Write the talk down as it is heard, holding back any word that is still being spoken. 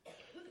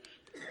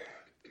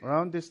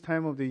around this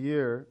time of the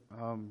year,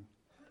 I'm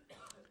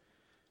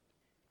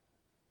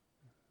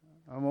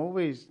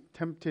always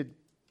tempted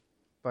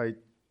by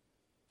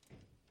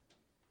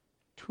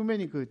too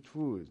many good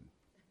food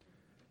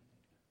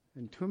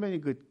and too many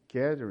good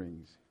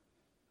gatherings.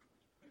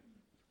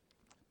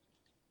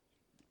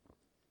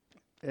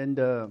 And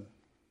the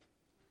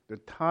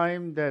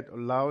time that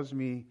allows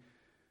me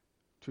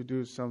to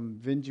do some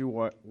binge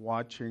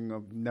watching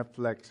of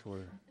Netflix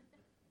or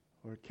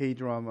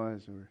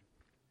K-dramas.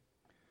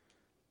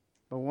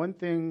 But one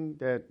thing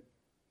that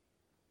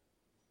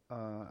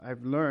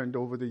I've learned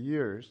over the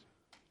years,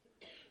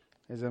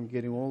 as I'm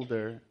getting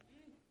older,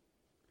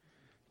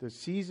 the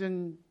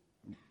season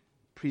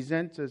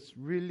presents us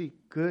really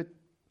good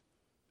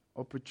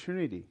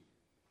opportunity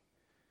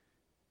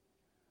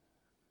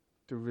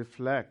to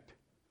reflect.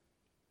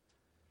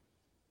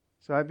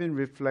 So I've been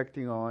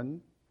reflecting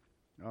on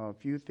a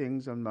few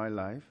things on my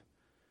life.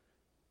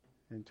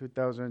 And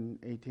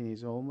 2018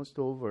 is almost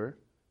over.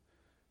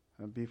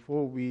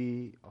 Before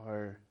we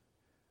are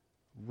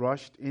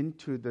rushed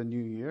into the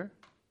new year,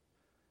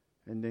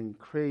 and then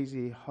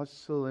crazy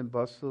hustle and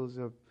bustles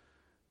of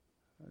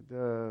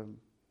the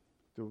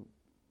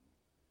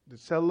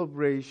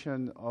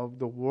celebration of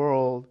the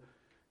world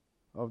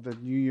of the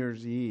New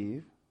Year's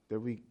Eve that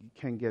we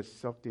can get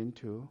sucked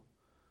into,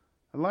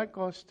 I'd like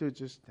us to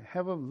just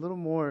have a little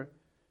more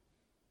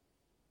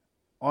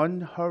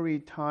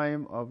unhurried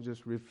time of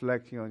just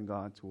reflecting on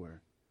God's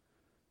Word.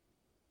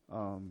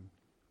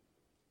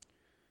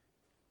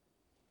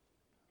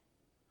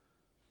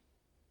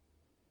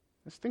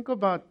 Let's think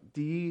about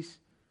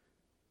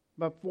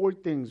about four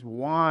things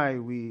why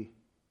we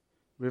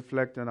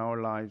reflect on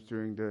our lives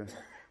during the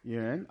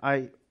year end.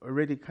 I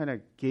already kind of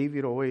gave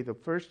it away, the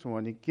first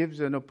one. It gives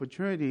an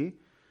opportunity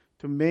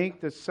to make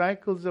the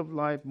cycles of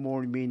life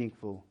more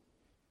meaningful.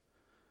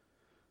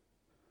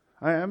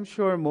 I am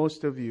sure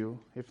most of you,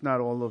 if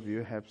not all of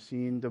you, have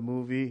seen the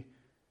movie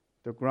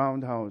The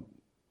Groundhog.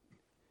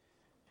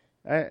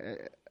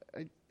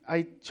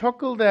 I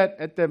chuckled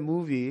at that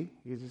movie.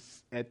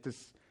 At the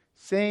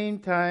same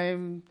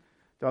time,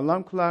 the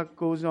alarm clock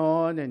goes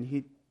on and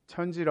he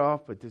turns it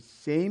off, but the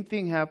same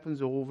thing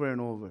happens over and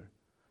over.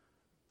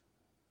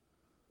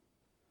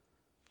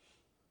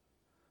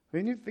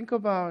 When you think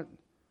about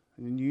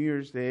New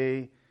Year's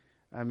Day,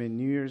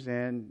 New Year's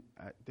End,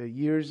 the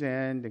year's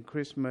end and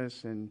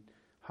Christmas and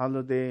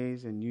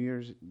holidays and New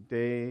Year's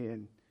Day,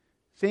 and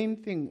same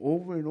thing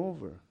over and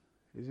over,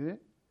 isn't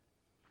it?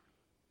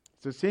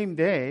 It's the same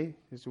day,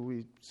 so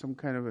we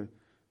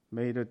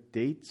made a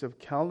dates of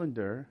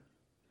calendar.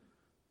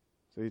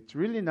 So it's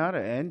really not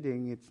an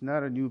ending, it's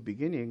not a new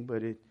beginning,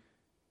 but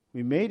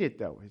we made it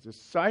that way. It's a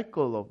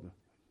cycle of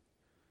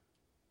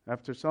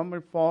after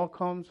summer, fall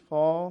comes,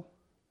 fall,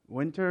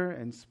 winter,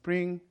 and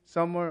spring,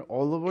 summer,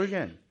 all over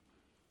again.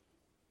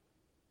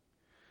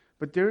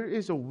 But there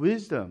is a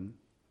wisdom,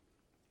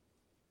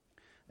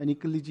 and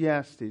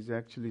Ecclesiastes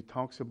actually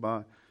talks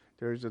about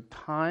there's a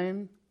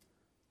time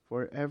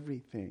for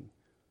everything.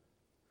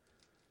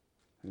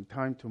 And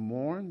time to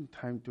mourn,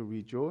 time to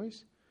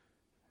rejoice,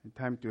 and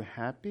time to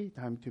happy,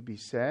 time to be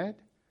sad.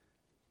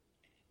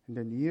 And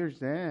then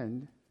year's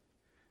end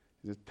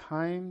is a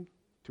time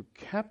to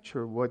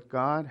capture what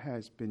God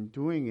has been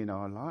doing in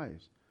our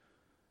lives.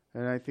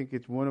 And I think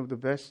it's one of the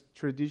best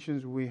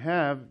traditions we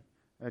have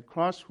at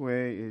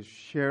Crossway is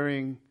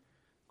sharing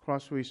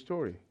Crossway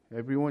story.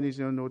 Everyone is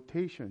in a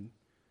notation.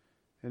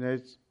 And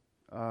as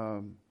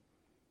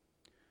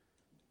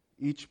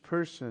each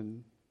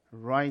person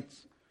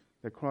writes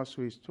the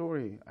Crossway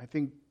story, I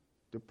think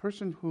the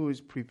person who is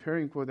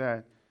preparing for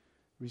that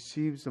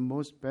receives the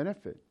most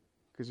benefit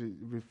because it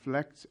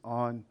reflects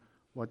on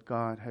what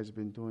God has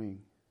been doing.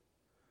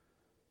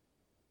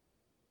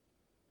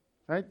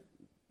 I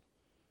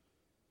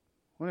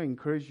want to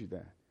encourage you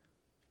that.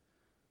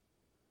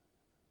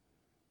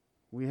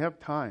 We have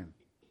time.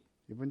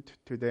 Even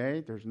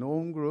today, there's no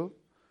home group.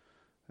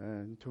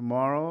 And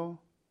tomorrow,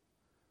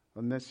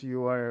 unless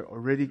you are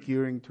already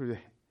gearing to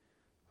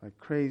the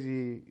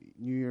crazy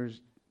New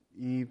Year's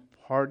Eve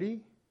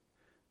party,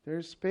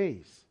 there's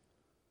space.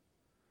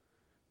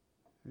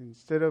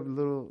 Instead of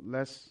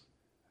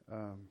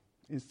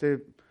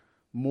instead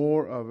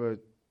more of a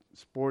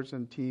sports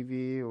on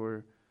TV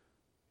or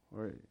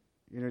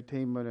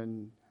entertainment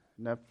on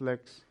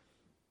Netflix,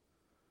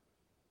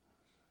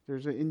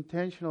 there's an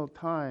intentional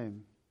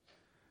time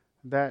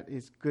that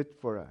is good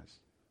for us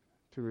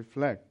to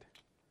reflect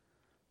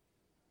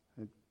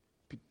and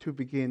to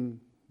begin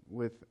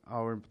with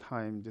our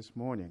time this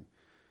morning.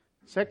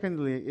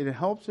 Secondly, it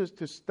helps us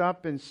to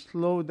stop and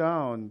slow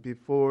down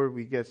before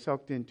we get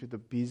sucked into the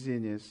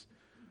busyness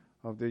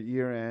of the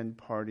year-end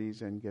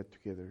parties and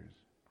get-togethers.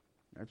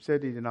 I've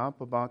said enough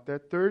about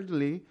that.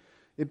 Thirdly,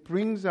 it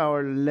brings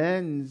our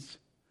lens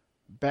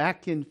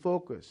back in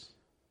focus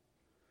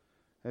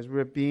as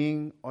we're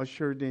being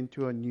ushered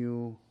into a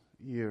new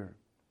year.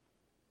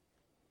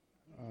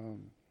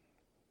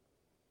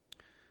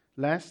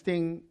 Last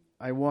thing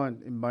I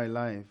want in my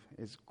life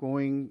is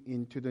going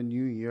into the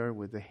new year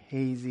with a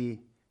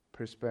hazy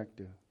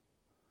perspective.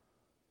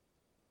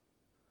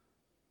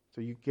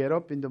 So you get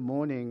up in the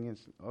morning,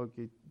 it's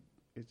okay,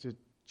 it's a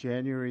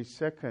January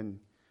 2nd.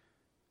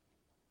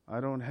 I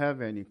don't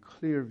have any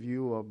clear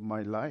view of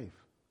my life.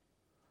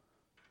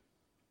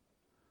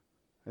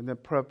 And the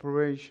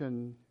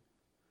preparation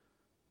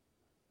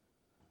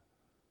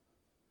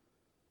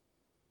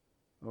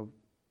of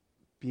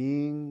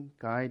being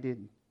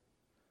guided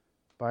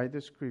by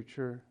the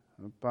Scripture,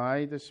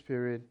 by the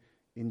Spirit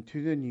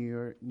into the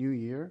new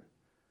year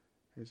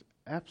is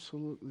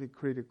absolutely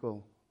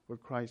critical for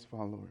Christ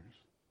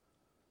followers.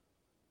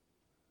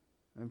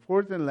 And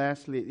fourth and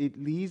lastly, it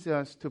leads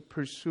us to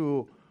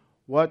pursue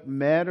what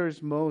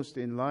matters most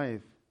in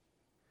life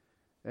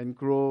and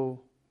grow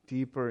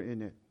deeper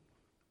in it.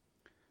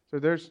 So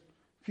there's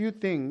few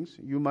things.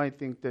 You might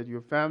think that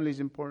your family is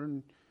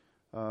important,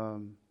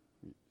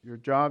 your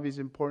job is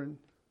important,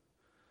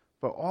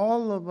 but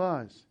all of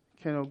us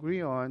can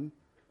agree on,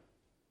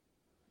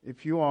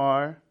 if you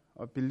are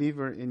a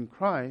believer in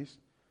Christ,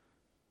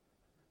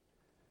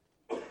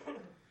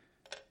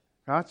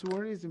 God's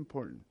Word is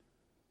important.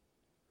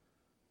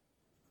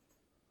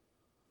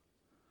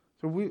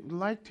 So we'd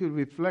like to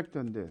reflect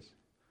on this,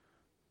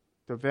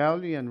 the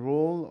value and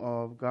role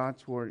of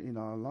God's Word in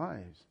our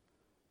lives.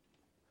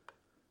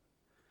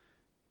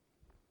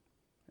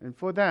 And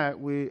for that,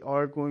 we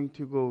are going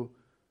to go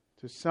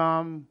to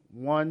Psalm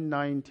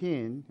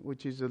 119,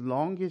 which is the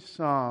longest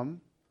psalm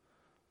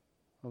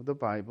of the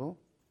Bible.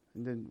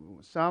 And then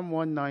Psalm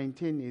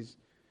 119 is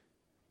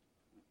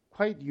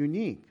quite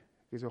unique.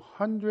 It's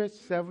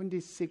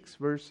 176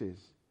 verses.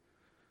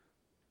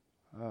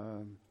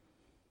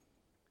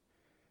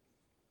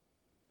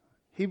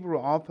 Hebrew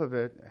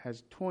alphabet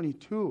has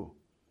 22.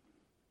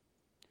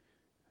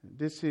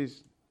 This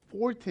is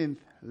 14th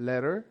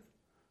letter,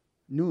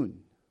 Nun.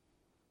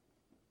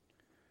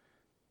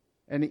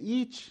 And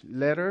each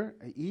letter,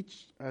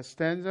 each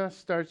stanza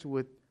starts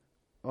with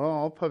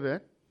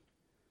alphabet,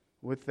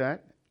 with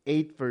that,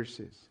 8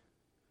 verses.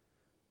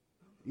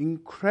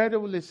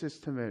 Incredibly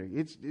systematic.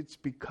 It's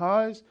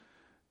because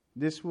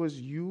this was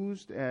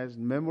used as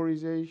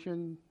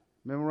memorization,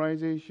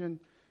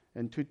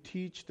 and to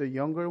teach the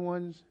younger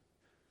ones,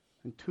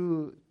 and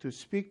to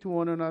speak to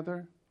one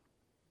another.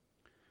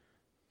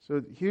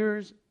 So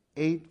here's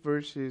 8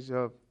 verses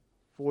of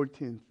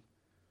 14th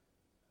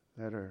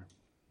letter.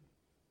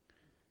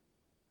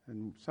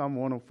 And Psalm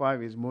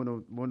 105 is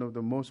one of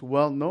the most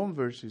well-known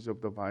verses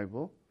of the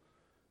Bible.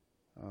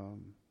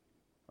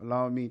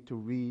 Allow me to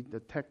read the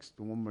text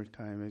one more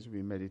time as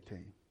we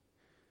meditate.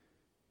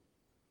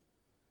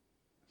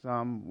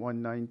 Psalm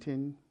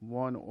 119,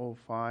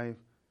 105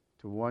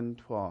 to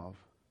 112.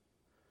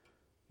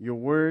 Your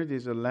word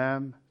is a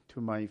lamp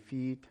to my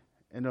feet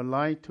and a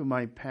light to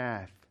my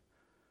path.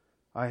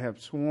 I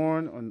have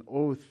sworn an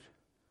oath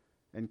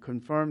and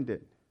confirmed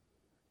it,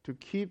 to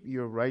keep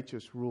your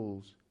righteous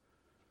rules.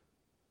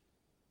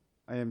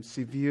 I am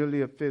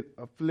severely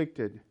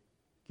afflicted.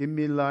 Give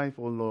me life,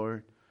 O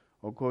Lord,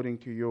 according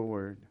to your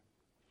word.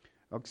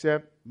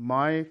 Accept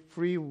my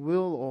free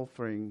will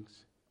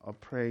offerings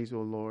of praise,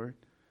 O Lord,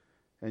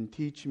 and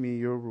teach me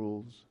your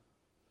rules.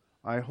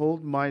 I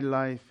hold my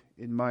life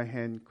in my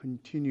hand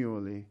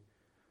continually,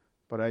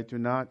 but I do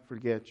not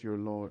forget your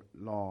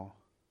law.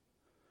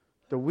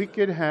 The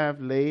wicked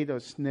have laid a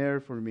snare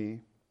for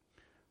me,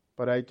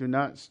 but I do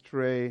not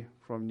stray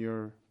from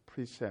your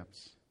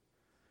precepts.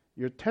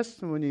 Your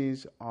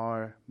testimonies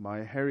are my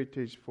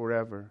heritage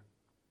forever,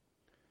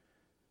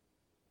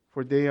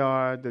 for they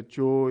are the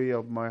joy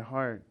of my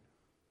heart.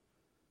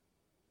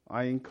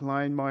 I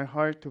incline my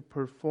heart to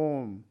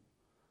perform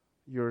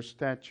your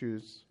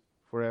statutes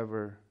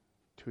forever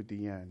to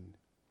the end.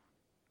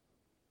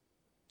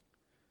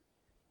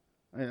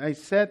 And I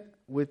sat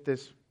with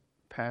this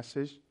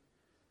passage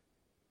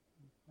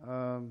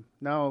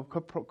now a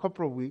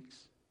couple of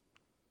weeks.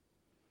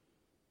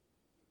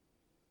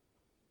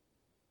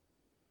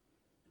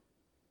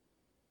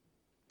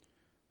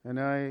 And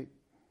I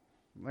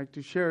like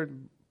to share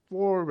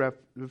 4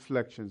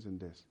 reflections in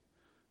this.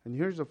 And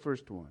here's the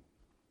first one.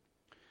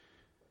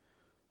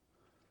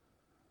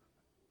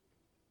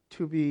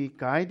 To be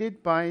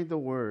guided by the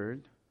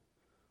Word,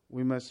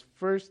 we must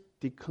first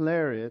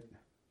declare it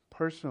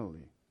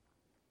personally.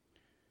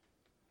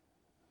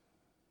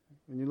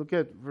 When you look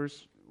at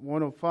verse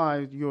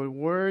 105, your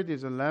Word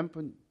is a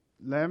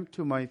lamp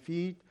to my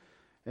feet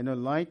and a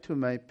light to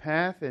my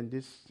path. And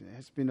this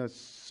has been a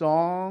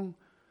song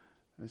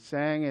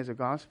sang as a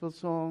gospel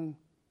song,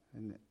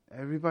 and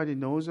everybody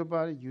knows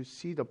about it. You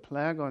see the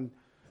flag on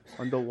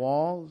the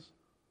walls.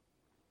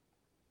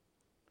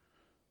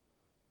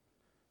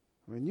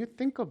 When you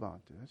think about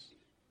this,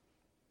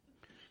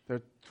 there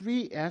are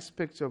 3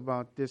 aspects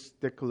about this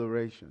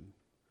declaration.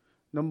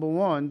 Number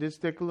 1, this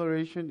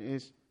declaration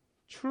is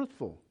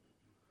truthful.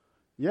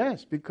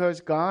 Yes, because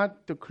God,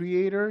 the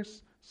Creator,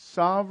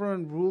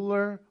 sovereign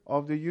ruler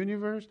of the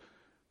universe,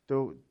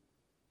 the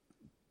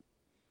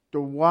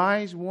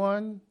wise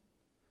one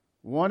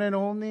and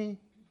only,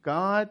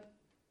 God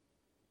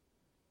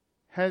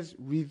has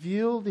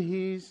revealed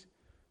His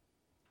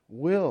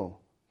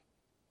will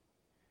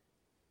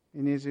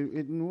in His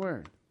written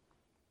word.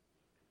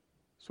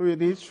 So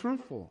it is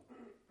truthful.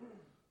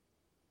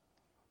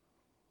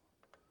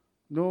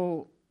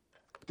 No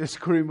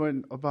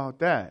disagreement about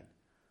that.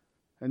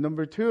 And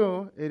number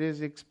two, it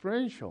is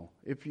experiential.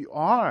 If you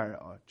are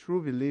a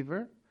true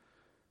believer,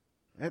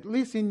 at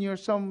least in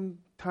some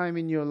time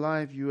in your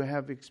life, you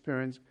have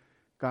experienced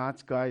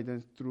God's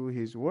guidance through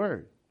His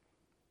Word.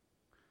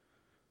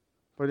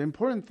 But the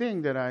important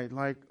thing that I'd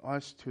like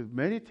us to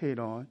meditate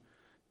on,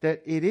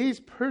 that it is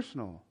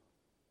personal.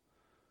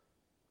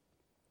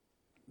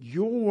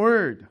 Your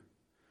Word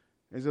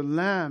is a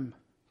lamp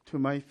to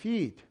my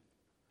feet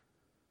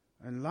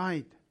and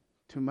light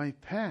to my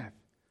path.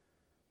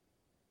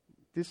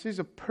 This is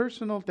a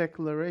personal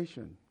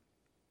declaration.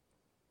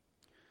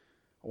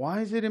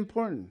 Why is it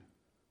important?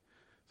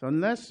 So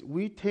unless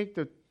we take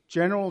the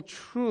general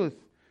truth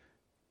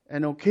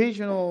and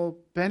occasional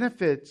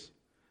benefits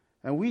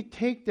and we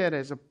take that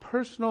as a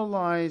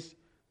personalized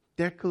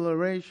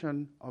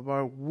declaration of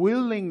our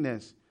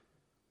willingness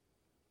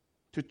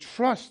to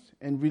trust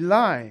and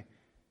rely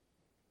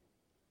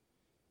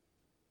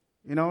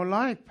in our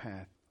life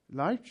path,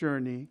 life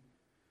journey,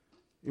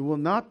 it will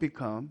not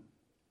become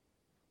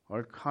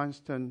our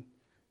constant,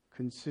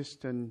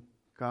 consistent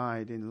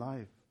guide in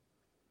life.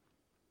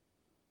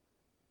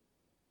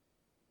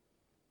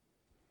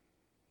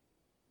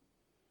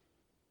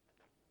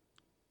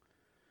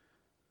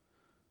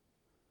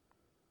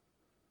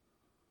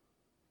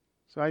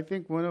 So I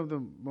think one of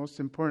the most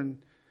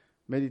important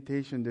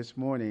meditation this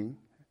morning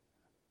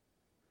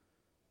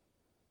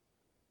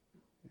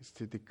is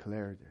to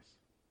declare this.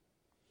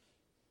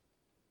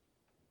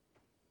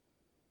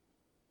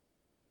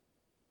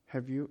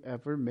 Have you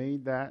ever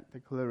made that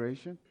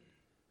declaration?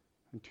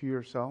 And to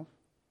yourself?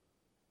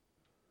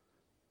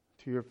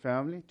 To your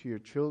family? To your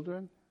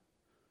children?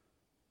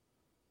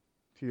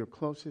 To your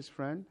closest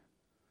friend?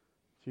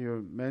 To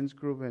your men's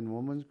group and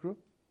women's group?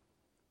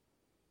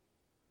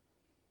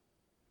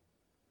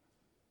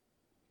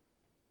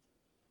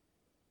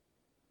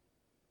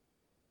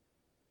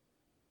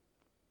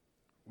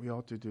 We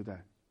ought to do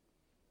that.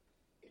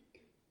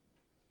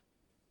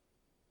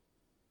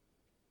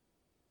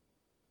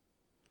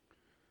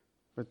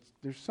 But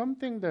there's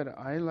something that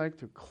I like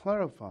to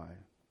clarify,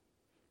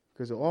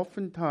 because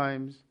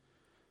oftentimes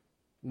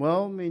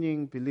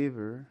well-meaning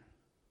believer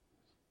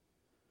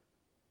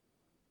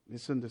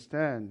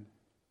misunderstand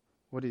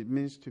what it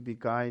means to be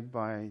guided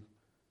by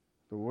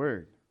the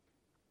Word.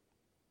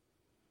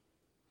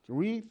 So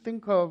we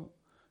think of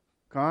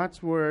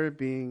God's Word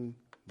being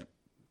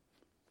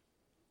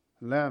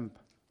lamp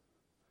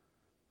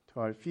to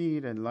our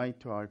feet and light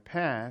to our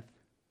path.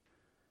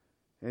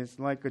 It's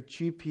like a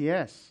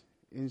GPS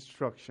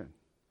instruction.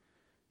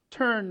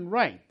 Turn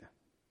right,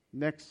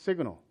 next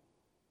signal.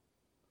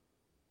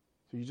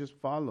 So you just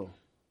follow.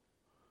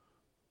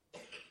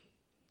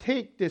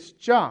 Take this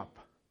job.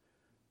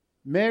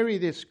 Marry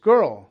this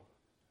girl.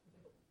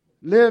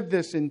 Live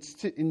this in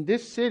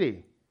this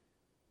city.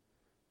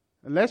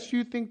 Unless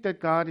you think that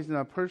God is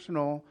not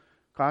personal,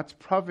 God's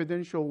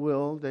providential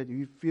will, that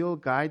you feel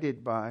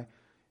guided by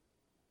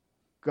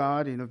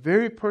God in a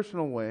very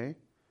personal way,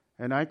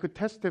 and I could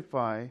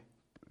testify,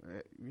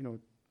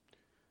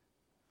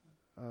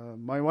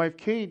 my wife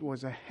Kate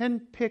was a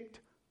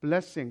hand-picked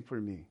blessing for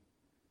me.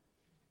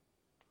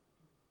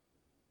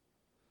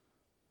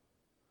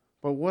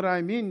 But what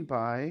I mean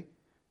by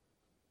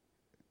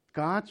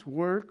God's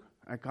work,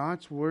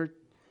 God's word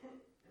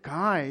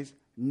guides,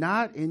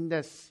 not in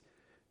this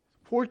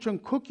fortune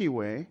cookie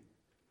way.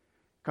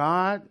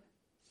 God's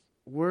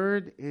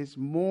word is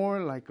more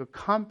like a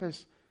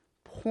compass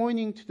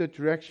pointing to the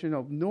direction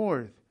of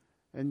north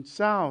and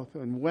south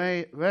and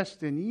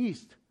west and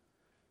east,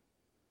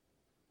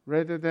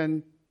 rather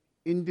than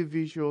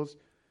individuals'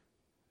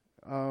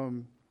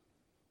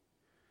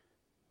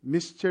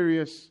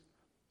 mysterious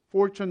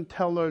fortune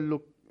teller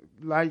look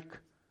like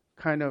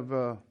kind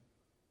of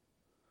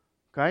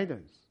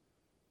guidance.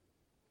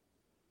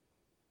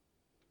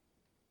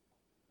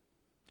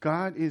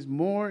 God is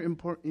more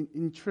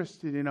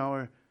interested in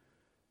our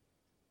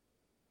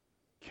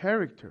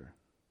character,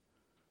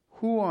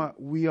 who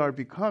we are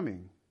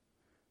becoming,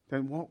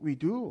 than what we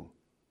do.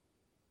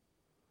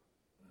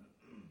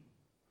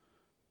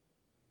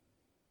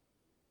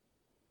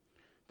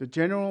 The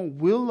general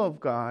will of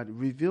God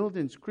revealed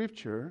in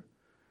Scripture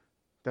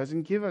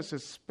doesn't give us a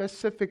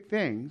specific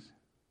things,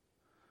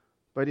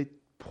 but it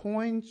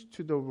points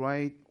to the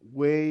right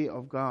way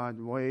of God,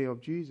 way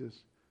of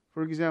Jesus.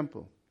 For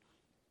example,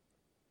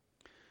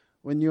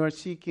 when you are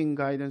seeking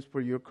guidance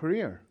for your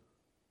career,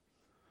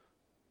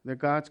 the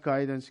God's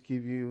guidance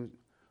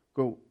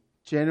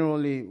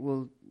generally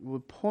will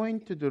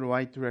point to the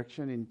right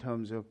direction in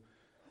terms of,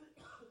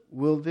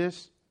 will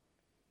this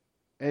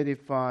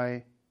edify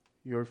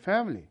your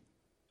family?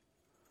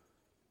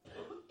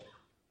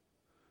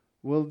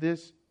 Will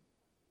this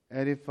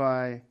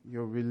edify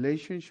your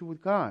relationship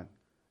with God?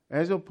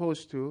 As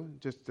opposed to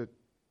just the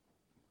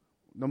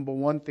number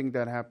one thing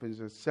that happens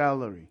is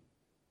salary,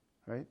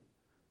 right?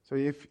 So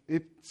if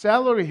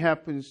salary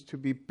happens to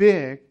be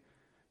big,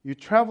 you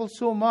travel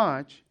so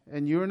much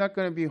and you're not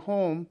going to be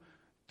home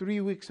 3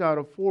 weeks out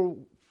of 4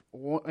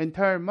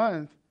 entire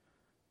month,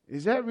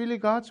 is that really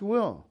God's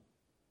will?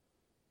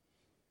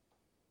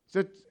 It's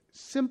a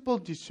simple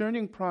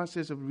discerning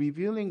process of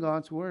revealing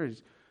God's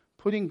words,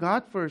 putting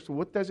God first.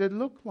 What does it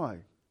look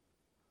like?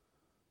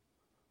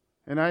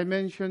 And I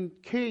mentioned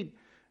Kate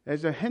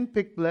as a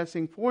handpicked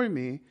blessing for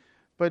me,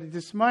 but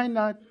this might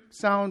not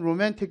sound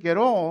romantic at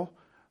all,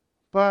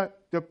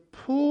 but the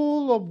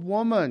pool of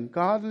woman,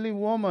 godly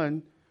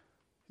woman,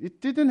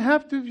 it didn't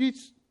have to be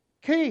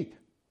Kate.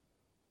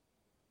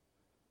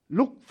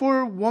 Look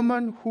for a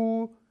woman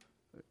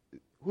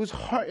whose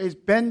heart is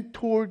bent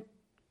toward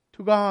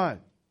to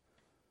God.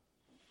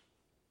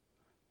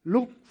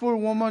 Look for a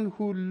woman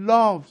who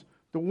loves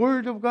the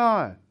Word of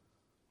God.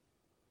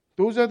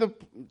 Those are the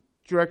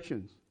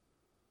directions.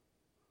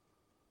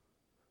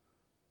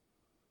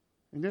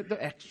 And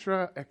the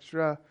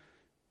extra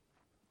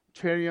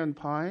cherry on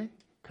pie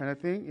kind of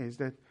thing is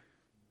that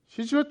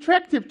she's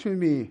attractive to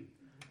me.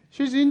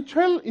 She's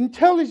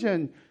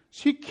intelligent.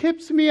 She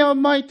keeps me on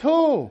my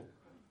toe.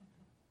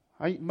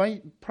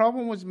 My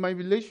problem was my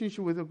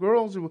relationship with the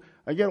girls.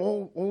 I get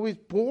always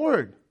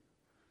bored.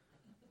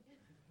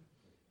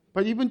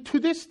 But even to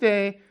this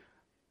day,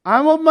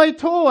 I'm on my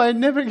toe. I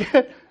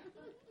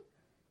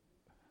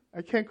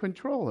can't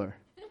control her.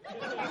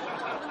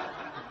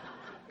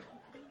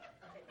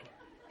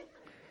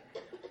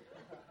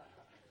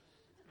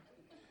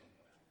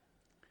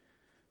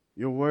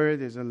 Your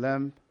word is a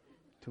lamp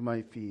to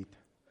my feet.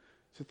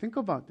 So think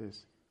about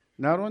this.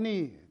 Not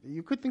only,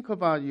 you could think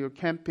about your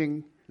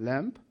camping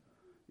lamp.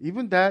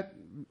 Even that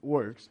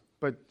works.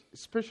 But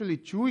especially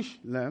Jewish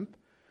lamp,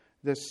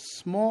 the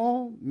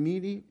small,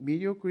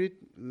 mediocre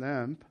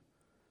lamp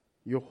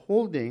you're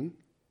holding,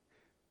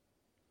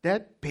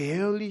 that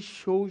barely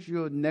shows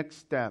your next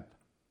step.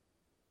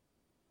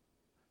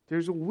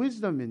 There's a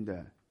wisdom in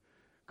that.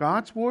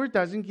 God's word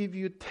doesn't give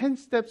you 10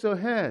 steps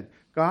ahead.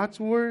 God's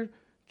word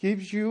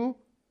gives you,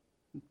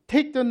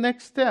 take the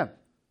next step.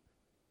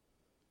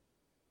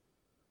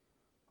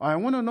 I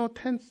want to know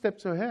 10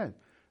 steps ahead.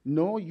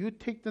 No, you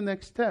take the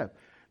next step.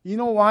 You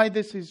know why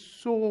this is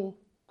so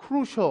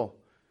crucial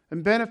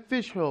and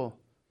beneficial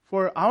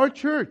for our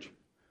church?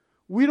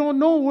 We don't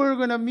know where we're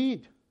going to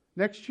meet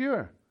next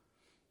year.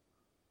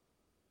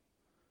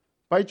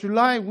 By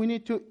July, we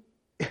need to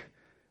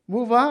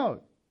move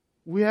out.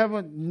 We have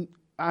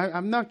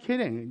I'm not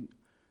kidding,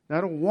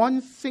 not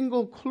one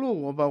single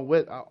clue about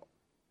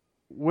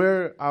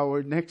where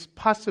our next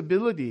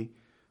possibility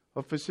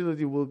of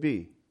facility will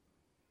be.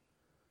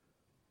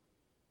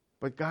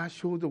 But God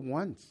showed it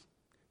one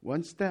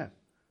step.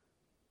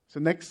 So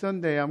next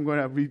Sunday, I'm going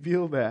to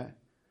reveal that,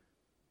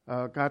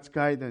 God's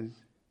guidance.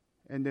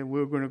 And then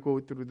we're going to go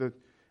through the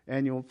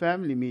annual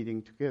family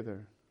meeting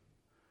together.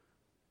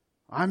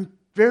 I'm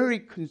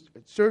very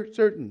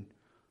certain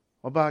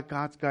about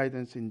God's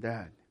guidance in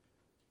that.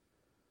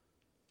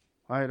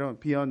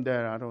 Beyond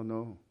that, I don't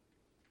know.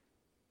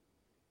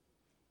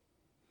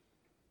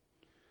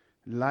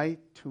 Light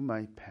to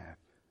my path.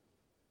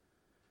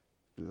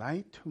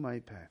 Light to my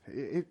path.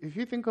 If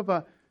you think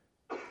about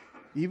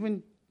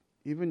even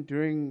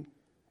during,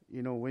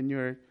 when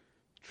you're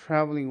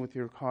traveling with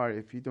your car,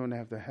 if you don't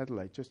have the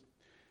headlight, just,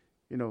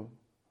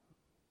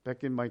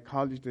 back in my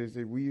college days,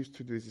 we used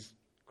to do these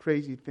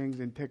crazy things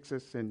in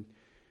Texas, and,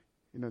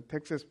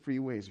 Texas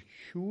freeway is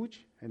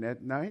huge, and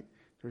at night,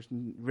 there's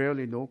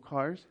rarely no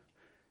cars.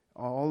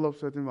 All of a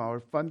sudden, our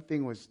fun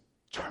thing was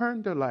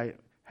turn the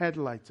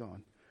headlights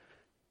on,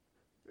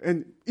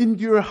 and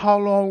endure how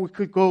long we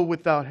could go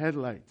without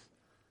headlights.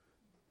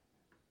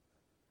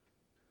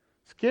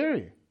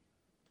 Scary.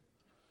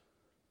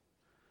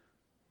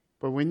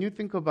 But when you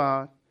think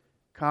about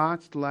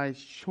God's light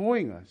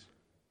showing us,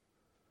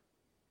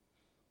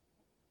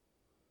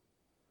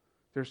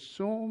 there's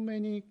so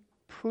many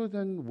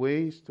prudent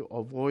ways to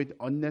avoid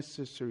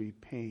unnecessary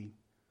pain,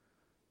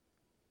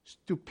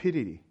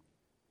 stupidity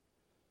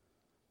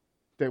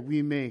that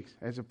we make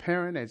as a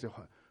parent, as a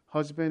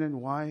husband and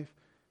wife,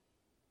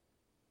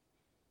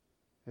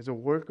 as a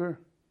worker,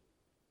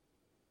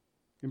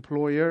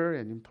 employer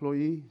and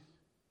employee,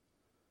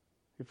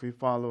 if we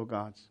follow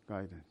God's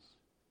guidance.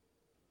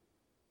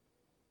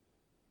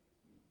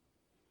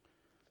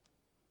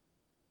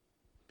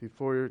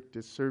 Before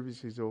this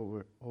service is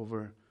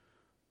over,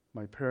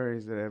 my prayer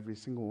is that every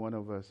single one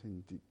of us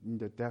in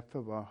the depth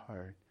of our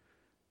heart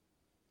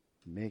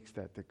makes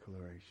that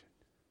declaration.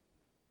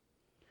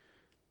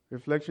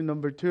 Reflection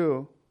number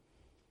 2,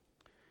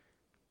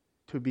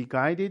 to be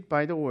guided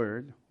by the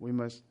word, we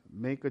must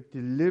make a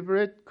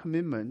deliberate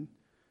commitment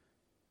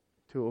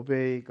to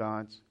obey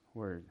God's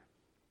word.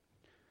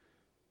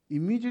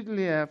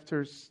 Immediately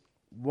after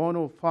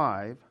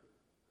 105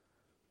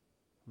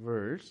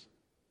 verse,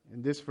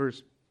 and this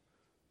verse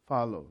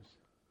follows,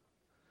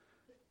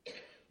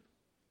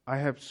 I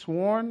have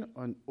sworn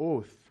an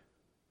oath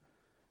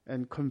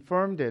and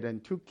confirmed it,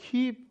 and to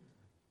keep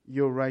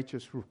your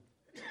righteous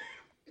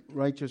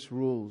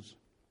rules.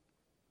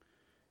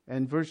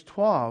 And verse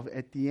 12,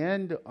 at the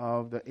end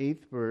of the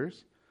 8th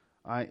verse,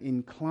 I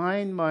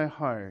incline my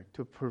heart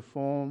to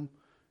perform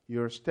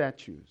your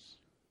statutes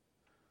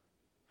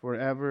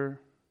forever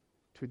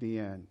to the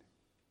end.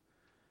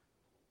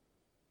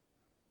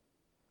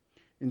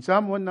 In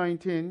Psalm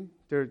 119,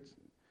 there's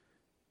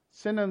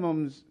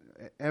synonyms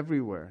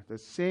everywhere. The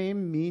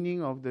same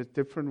meaning of the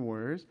different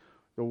words.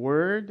 The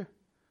word,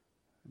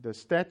 the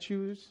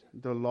statutes,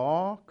 the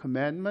law,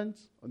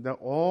 commandments, they're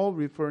all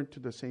referring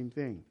to the same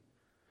thing.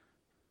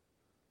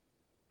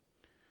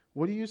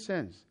 What do you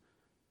sense?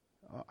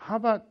 How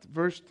about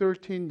verse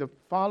 13, the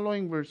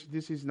following verse?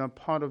 This is not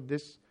part of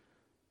this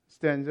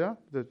stanza.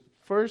 The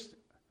first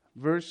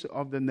verse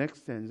of the next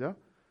stanza.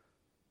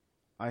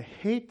 I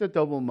hate the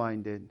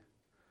double-minded,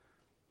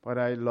 but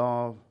I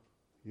love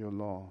your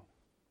law.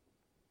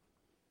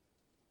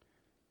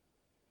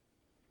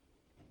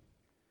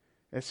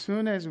 As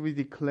soon as we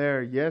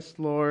declare, yes,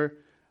 Lord,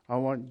 I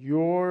want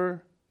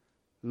your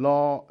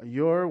law,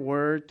 your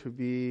word to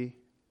be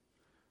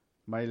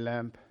my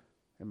lamp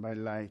and my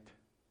light.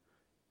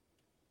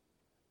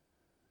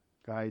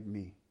 Guide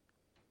me.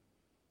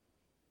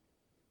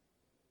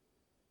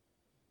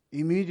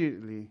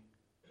 Immediately,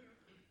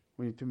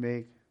 we need to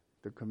make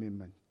the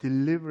commitment,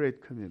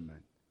 deliberate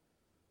commitment.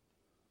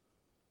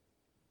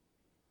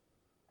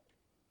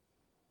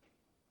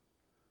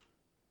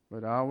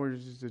 But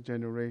ours is a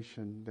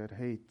generation that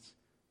hates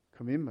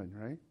commitment,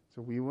 right?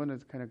 So we want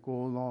to kind of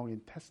go along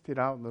and test it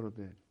out a little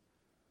bit.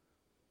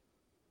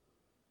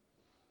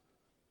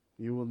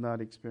 You will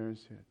not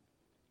experience it.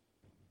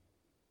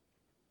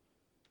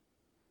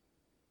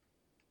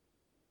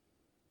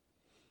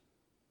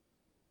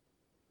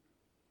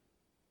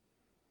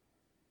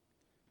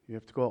 You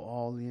have to go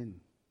all in.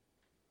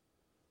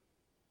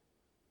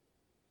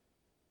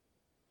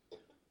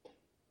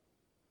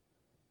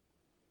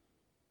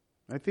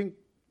 I think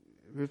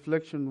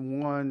reflection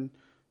 1,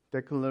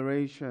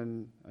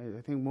 declaration,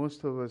 I think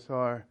most of us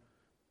are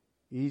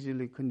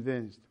easily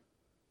convinced.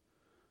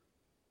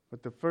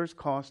 But the first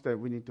cost that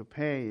we need to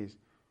pay is,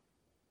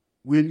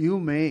 will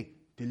you make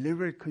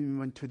deliberate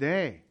commitment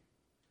today?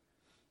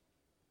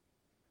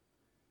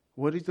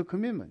 What is the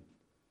commitment?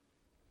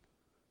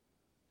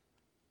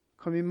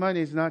 Commitment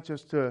is not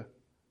just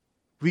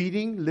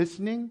reading,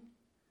 listening,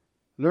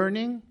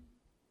 learning,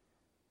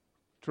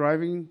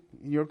 driving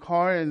in your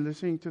car and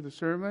listening to the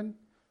sermon,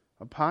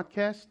 a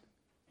podcast.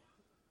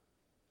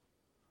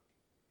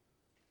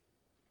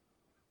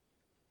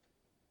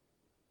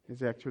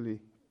 It's actually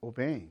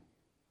obeying.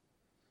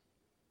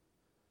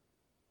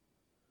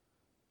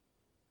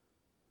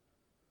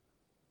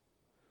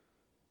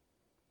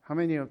 How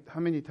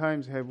many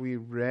times have we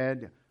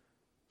read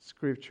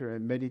Scripture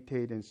and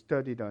meditated and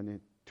studied on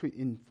it to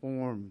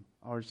inform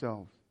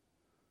ourselves?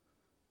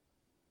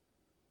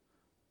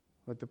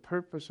 But the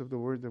purpose of the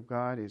Word of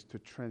God is to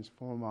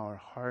transform our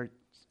hearts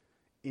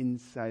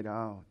inside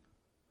out.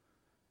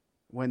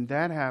 When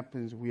that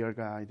happens, we are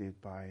guided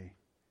by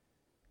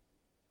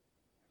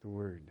the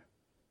Word.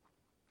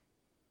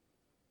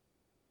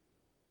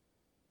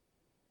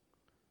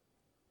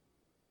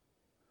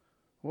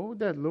 What would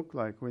that look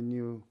like when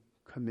you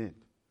commit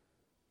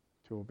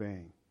to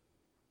obeying?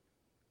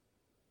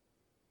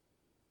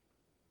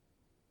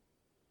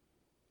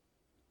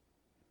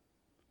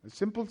 A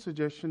simple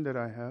suggestion that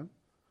I have,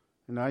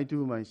 and I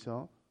do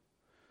myself,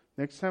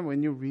 next time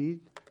when you read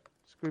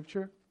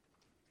Scripture,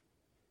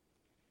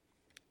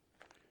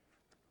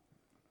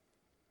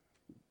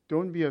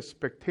 don't be a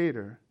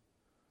spectator,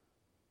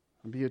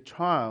 be a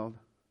child,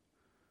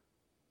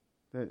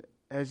 that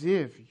as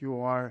if you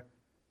are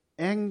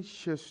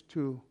anxious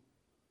to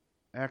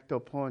act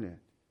upon it.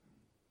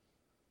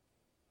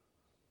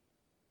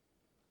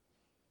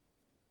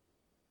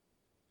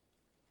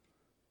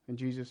 And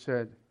Jesus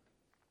said,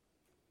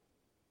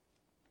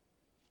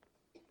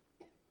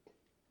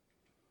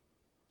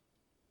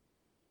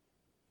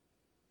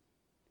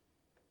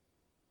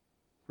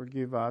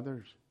 forgive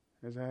others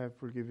as I have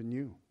forgiven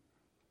you.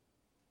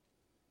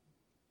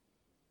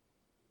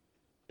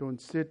 Don't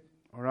sit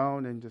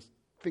around and just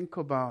think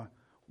about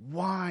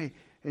why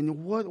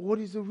and what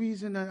is the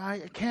reason that I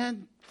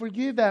can't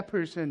forgive that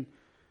person.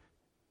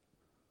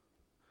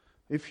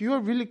 If you are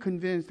really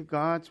convinced that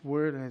God's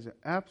Word has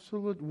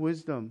absolute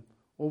wisdom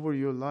over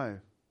your life,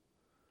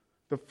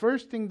 the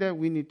first thing that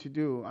we need to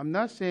do, I'm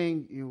not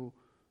saying you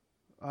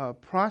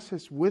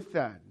process with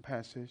that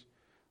passage,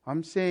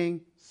 I'm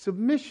saying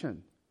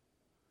submission.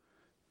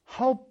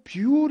 How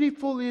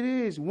beautiful it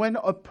is when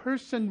a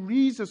person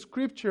reads a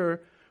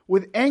Scripture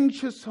with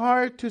anxious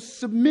heart to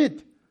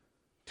submit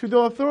to the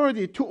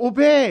authority, to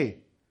obey.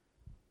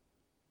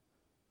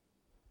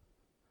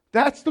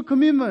 That's the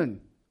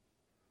commitment.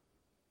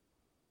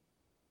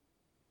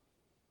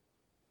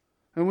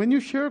 And when you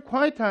share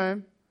quiet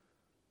time,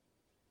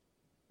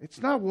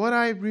 it's not what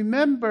I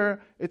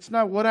remember, it's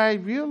not what I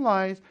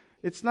realize,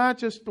 it's not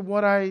just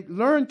what I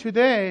learned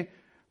today,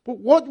 but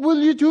what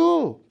will you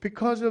do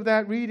because of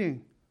that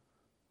reading?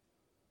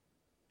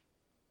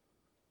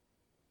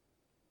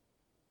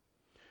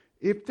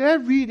 If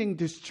that reading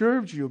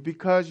disturbs you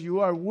because you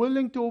are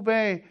willing to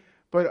obey,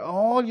 but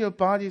all your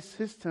body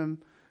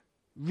system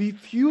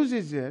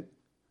refuses it,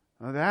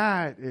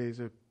 that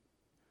is a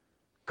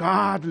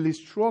godly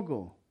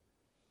struggle.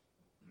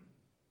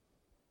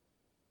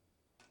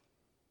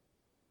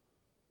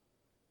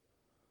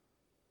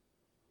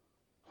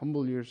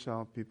 Humble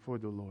yourself before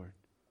the Lord,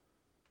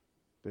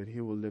 that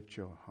He will lift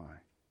you high,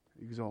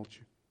 exalt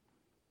you.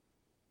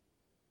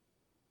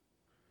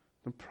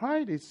 The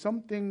pride is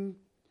something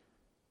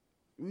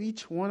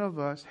each one of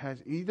us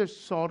has, either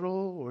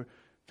subtle or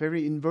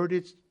very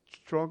inverted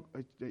struggle.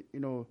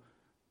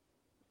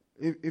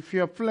 If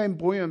you're a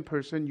flamboyant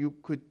person, you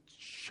could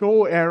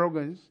show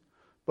arrogance,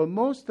 but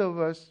most of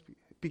us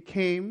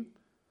became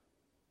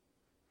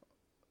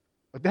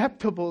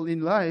adaptable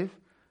in life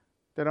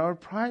that our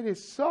pride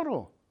is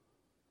subtle.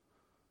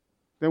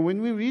 That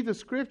when we read the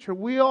scripture,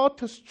 we ought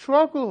to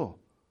struggle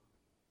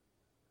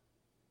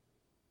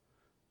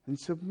and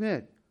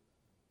submit.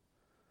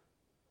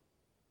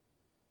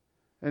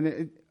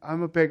 And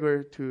I'm a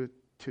beggar to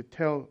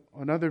tell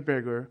another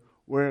beggar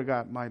where I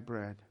got my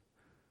bread.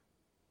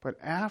 But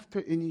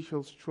after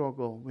initial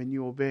struggle, when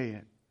you obey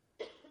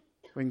it,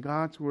 when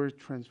God's word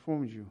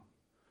transforms you,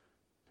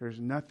 there's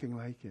nothing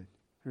like it.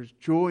 There's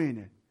joy in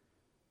it.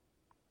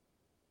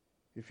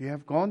 If you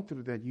have gone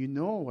through that, you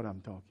know what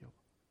I'm talking about.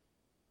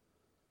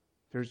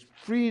 There's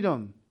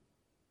freedom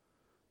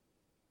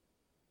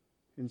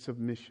in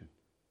submission.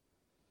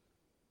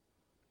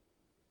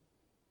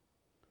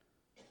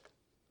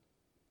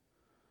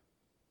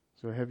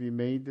 So have you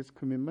made this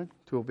commitment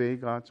to obey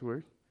God's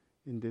word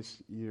in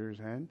this year's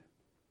end?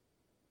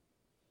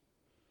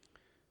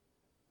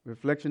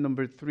 Reflection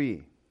number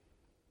 3.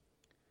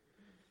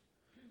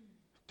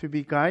 To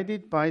be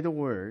guided by the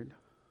word,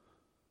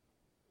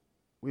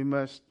 we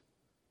must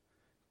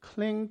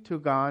cling to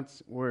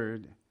God's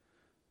word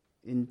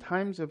in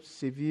times of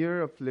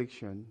severe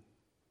affliction,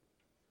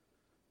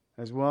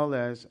 as well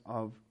as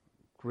of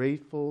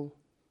grateful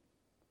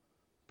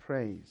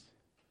praise.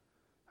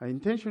 I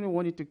intentionally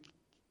wanted to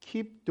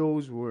keep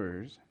those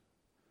words,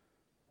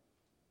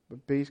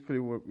 but basically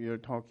what we are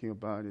talking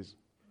about is,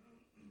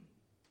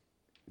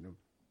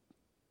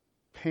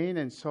 pain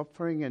and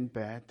suffering and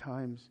bad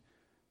times,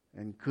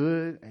 and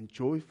good and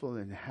joyful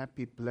and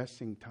happy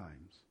blessing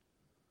times.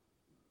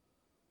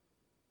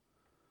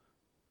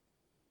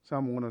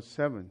 Psalm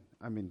 107,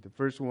 the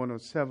verse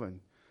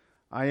 107.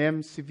 I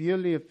am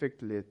severely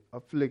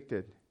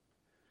afflicted.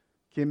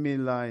 Give me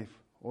life,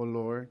 O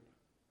Lord,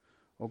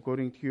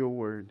 according to your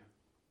word.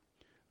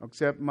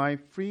 Accept my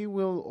free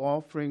will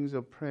offerings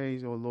of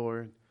praise, O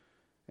Lord,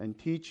 and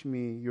teach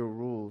me your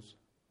rules.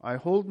 I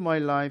hold my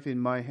life in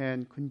my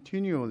hand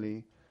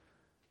continually,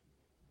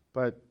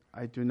 but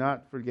I do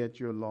not forget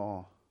your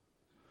law.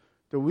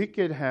 The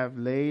wicked have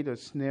laid a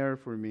snare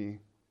for me,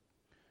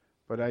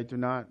 but I do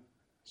not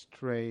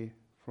stray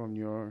from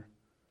your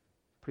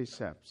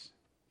precepts.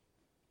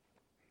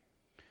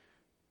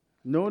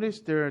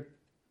 Notice there are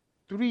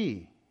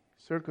 3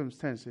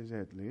 circumstances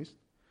at least.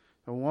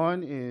 The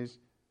one is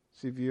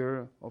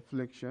severe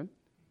affliction.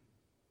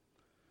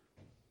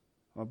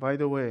 By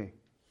the way,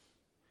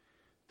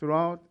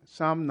 throughout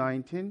Psalm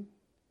 19,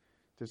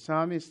 the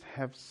psalmists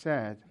have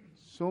said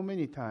so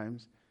many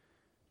times,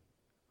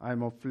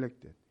 I'm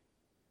afflicted.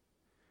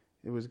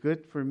 It was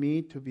good for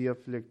me to be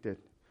afflicted.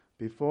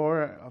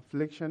 Before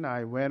affliction,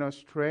 I went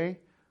astray,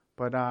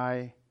 but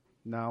I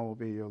now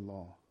obey your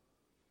law.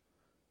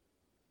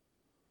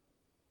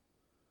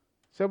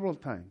 Several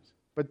times.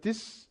 But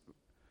this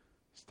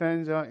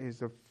stanza is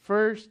the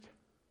first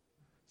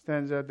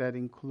stanza that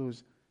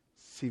includes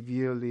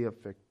severely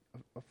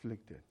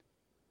afflicted.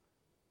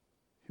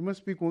 He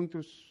must be going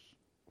through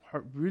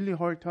really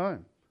hard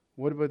time,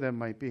 whatever that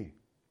might be.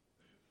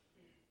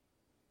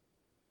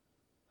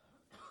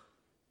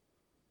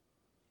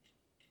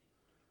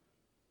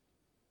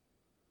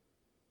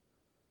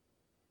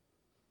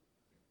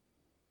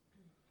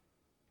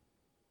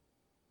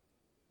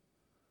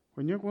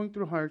 When you're going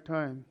through a hard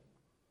time,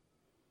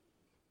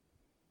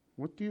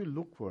 what do you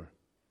look for?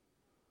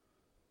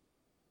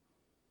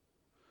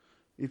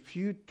 If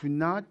you do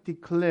not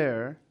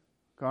declare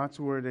God's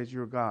word as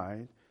your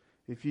guide,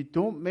 if you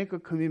don't make a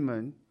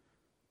commitment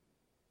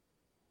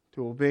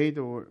to obey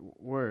the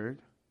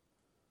word,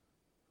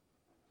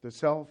 the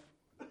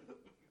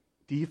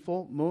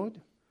self-default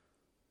mode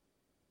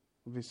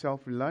will be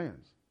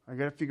self-reliance. I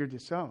got to figure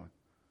this out.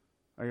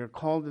 I got to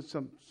call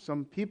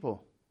some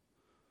people.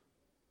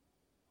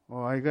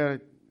 Or I got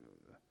to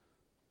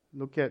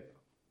look at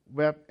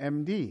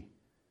WebMD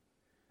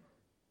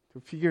to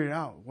figure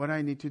out what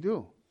I need to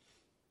do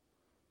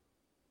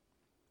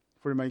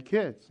for my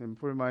kids and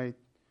for my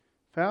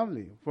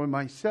family, for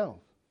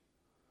myself.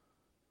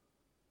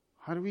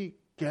 How do we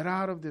get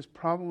out of this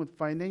problem with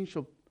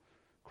financial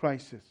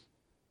crisis?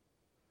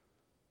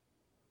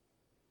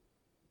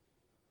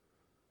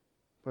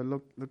 But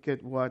look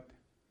at what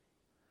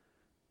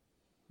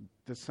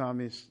the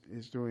psalmist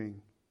is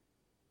doing.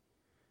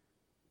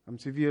 I'm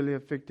severely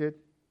afflicted.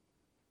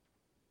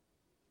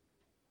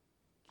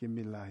 Give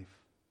me life,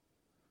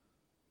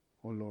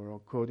 O Lord,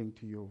 according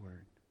to your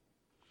word.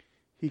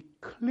 He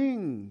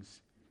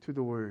clings to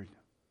the word.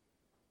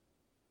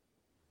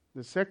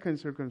 The second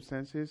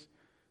circumstance is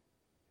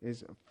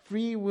is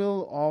free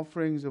will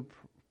offerings of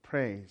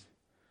praise.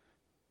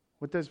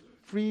 What does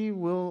free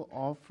will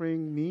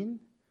offering mean?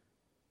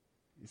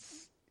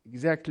 It's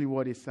exactly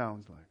what it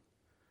sounds like.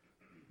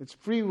 It's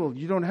free will.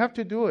 You don't have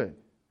to do it.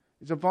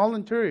 It's a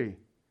voluntary.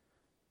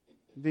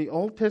 The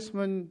Old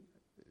Testament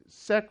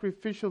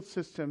sacrificial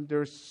system,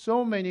 there are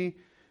so many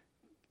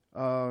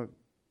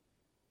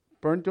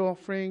burnt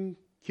offering,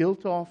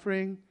 guilt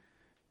offering,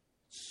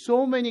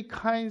 so many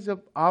kinds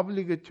of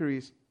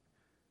obligatory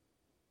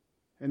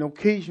and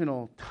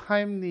occasional,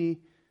 timely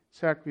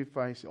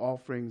sacrifice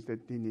offerings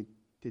that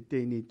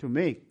they need to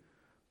make.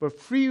 But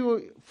free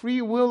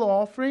will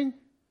offering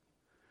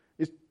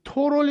is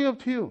totally up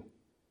to you.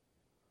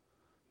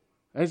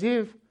 As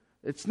if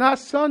it's not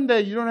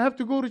Sunday, you don't have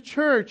to go to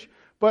church,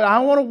 but I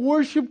want to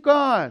worship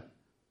God.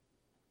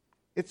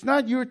 It's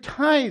not your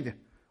tithe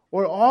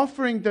or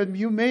offering that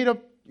you made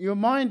up your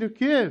mind to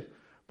give,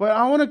 but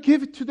I want to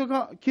give it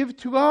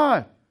to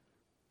God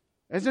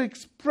as an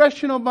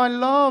expression of my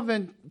love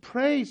and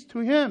praise to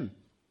Him.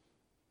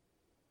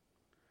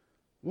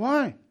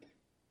 Why?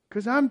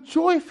 Because I'm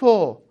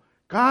joyful.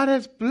 God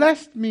has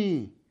blessed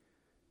me.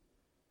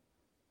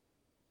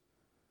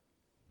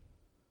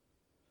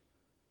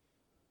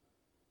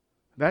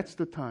 That's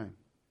the time.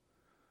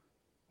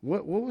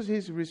 What was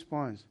his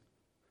response?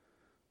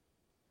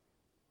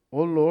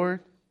 Oh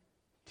Lord,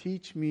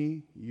 teach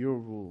me your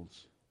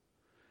rules.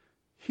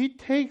 He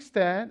takes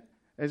that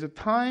as a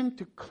time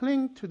to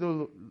cling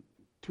to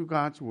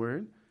God's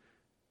word,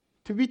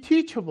 to be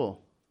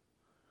teachable.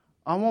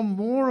 I want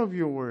more of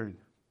your word.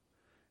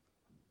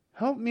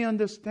 Help me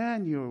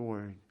understand your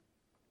word.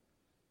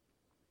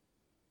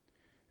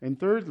 And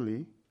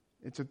thirdly,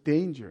 it's a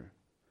danger.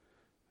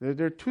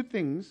 There are two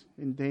things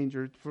in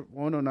danger. For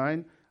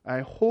 109, I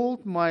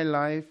hold my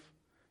life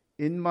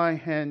in my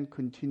hand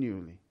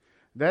continually.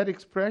 That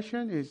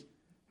expression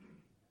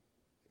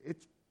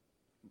it's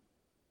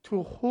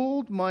to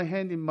hold my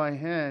hand in my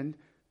hand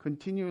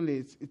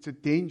continually. It's a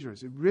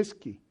dangerous, it's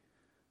risky.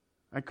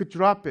 I could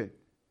drop it.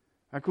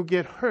 I could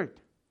get hurt.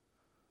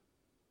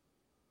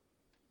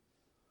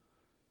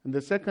 And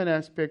the second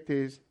aspect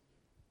is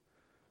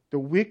the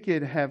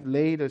wicked have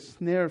laid a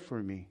snare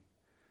for me.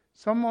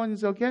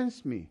 Someone's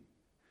against me.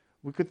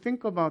 We could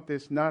think about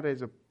this not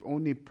as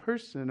only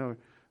person or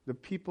the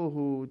people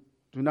who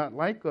do not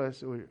like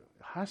us or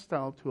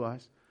hostile to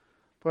us,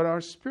 but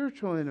our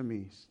spiritual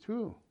enemies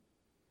too.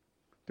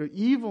 The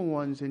evil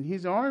ones in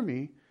his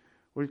army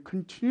will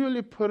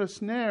continually put a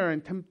snare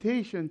and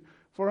temptation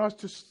for us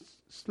to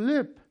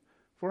slip,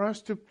 for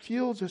us to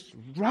feel just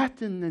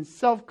rotten, and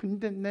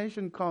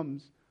self-condemnation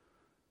comes.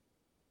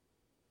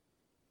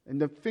 And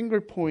the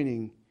finger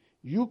pointing,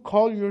 you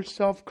call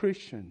yourself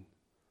Christian.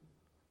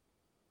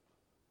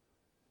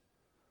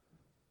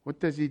 What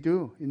does he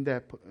do in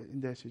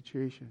that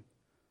situation?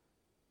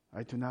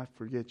 I do not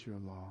forget your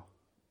law.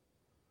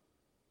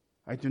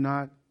 I do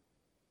not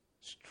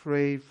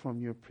stray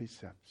from your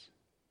precepts.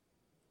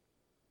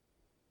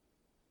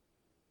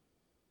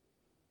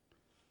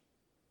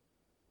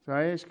 So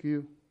I ask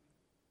you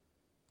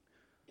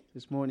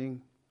this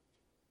morning,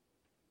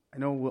 I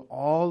know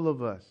all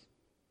of us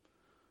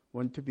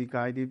want to be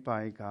guided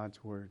by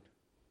God's word,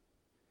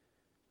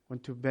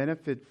 want to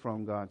benefit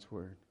from God's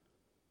word,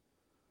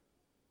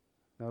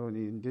 not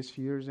only in this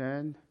year's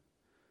end,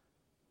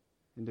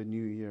 in the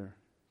new year,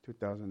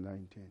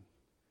 2019.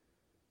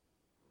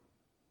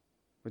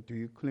 But do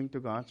you cling to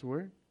God's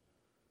word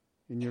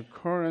in your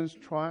current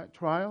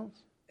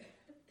trials?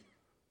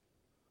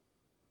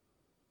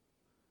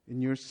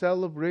 In your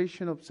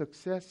celebration of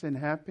success and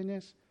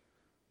happiness?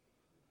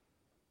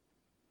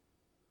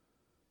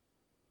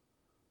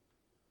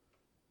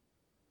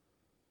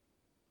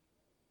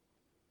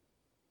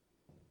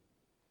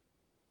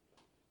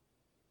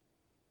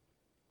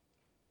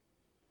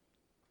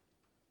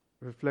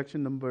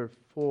 Reflection number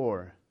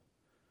 4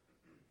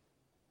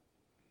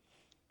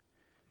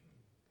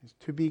 is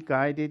to be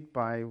guided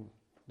by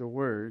the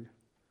Word.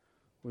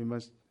 We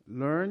must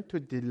learn to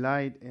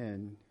delight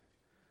in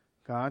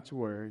God's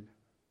Word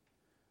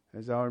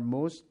as our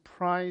most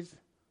prized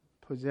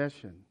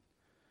possession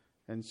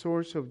and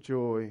source of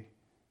joy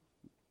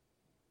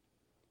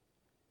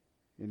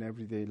in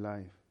everyday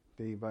life,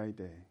 day by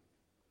day.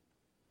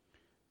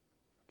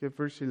 Okay,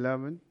 verse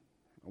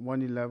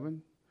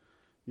 111.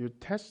 Your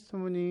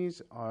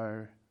testimonies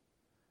are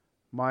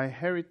my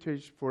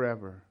heritage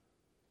forever,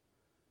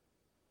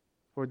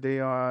 for they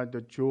are the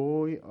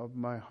joy of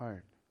my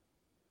heart.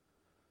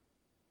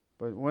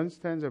 But one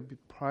stanza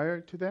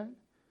prior to that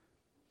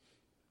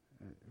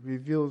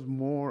reveals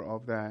more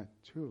of that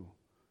too.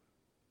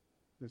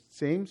 The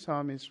same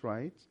psalmist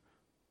writes,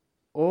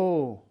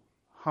 "Oh,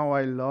 how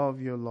I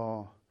love your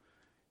law.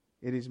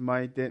 It is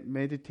my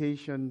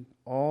meditation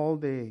all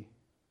day.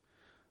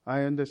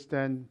 I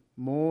understand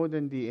more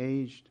than the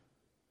aged,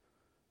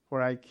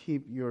 for I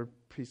keep your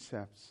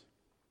precepts.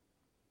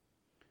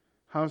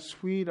 How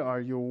sweet are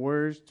your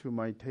words to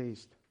my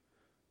taste,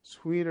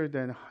 sweeter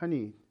than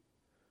honey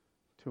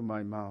to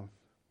my mouth."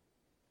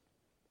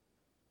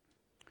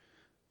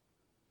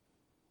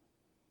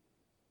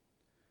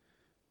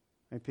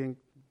 I think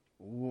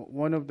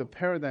one of the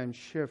paradigm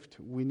shift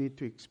we need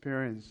to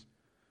experience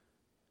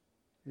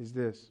is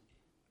this.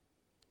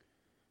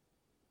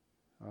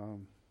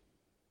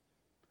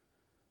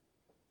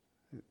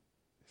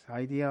 This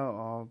idea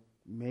of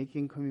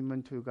making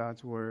commitment to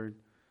God's Word,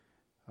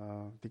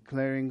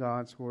 declaring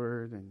God's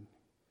Word, and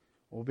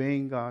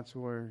obeying God's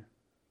Word.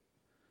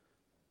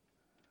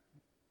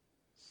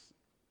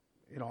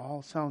 It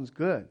all sounds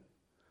good.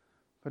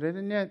 But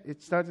yet,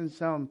 it doesn't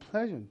sound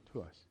pleasant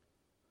to us.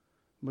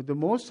 But the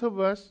most of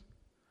us,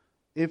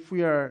 if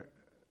we are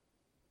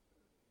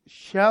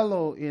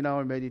shallow in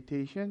our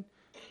meditation,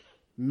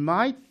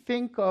 might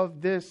think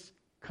of this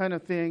kind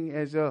of thing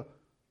as a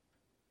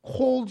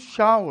cold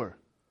shower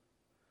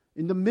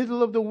in the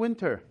middle of the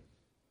winter.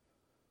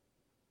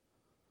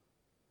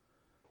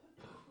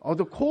 Oh,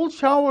 the cold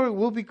shower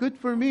will be good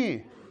for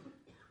me.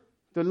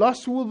 The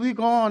lust will be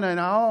gone and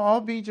I'll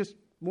be just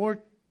more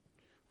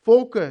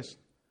focused.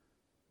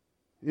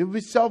 It will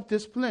be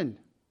self-disciplined.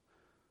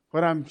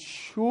 But I'm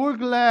sure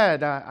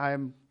glad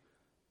I'm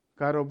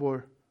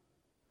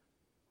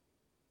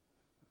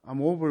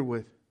over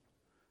with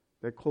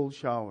that cold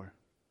shower.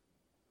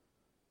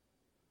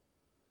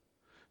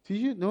 Did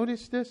you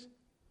notice this?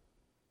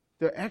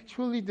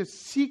 The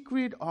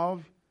secret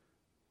of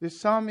the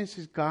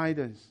psalmist's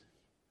guidance,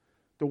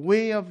 the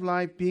way of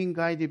life being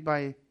guided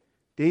by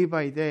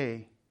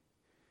day,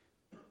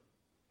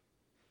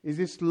 is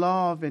this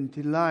love and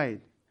delight.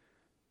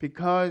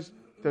 Because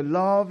the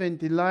love and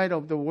delight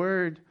of the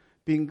Word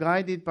being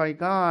guided by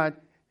God,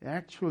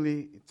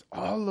 actually, it's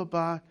all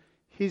about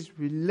His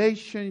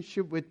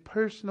relationship with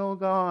personal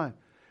God.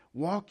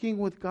 Walking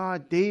with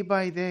God day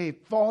by day,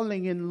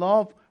 falling in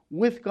love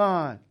with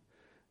God.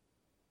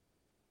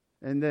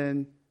 And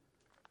then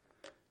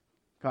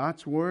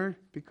God's Word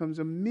becomes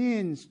a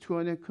means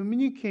to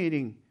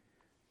communicating.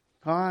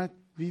 God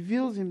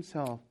reveals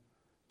Himself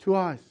to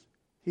us.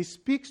 He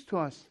speaks to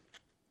us.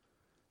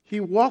 He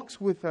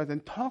walks with us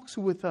and talks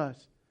with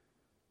us.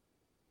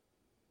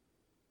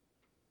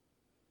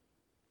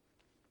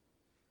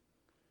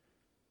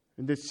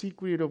 And the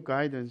secret of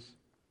guidance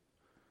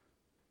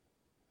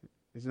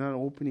is not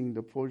opening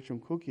the fortune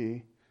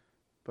cookie,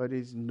 but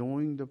is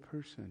knowing the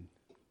person.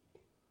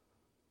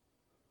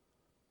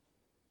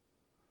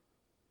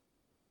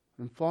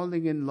 And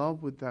falling in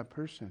love with that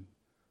person.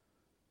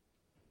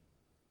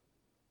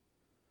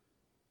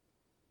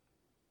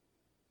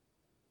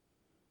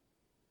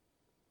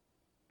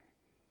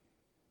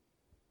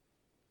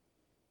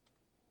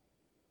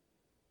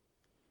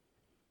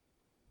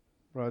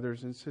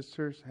 Brothers and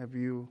sisters, have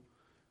you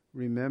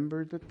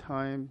remembered the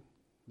time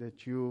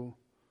that you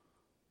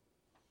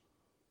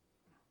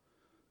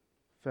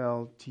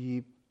felt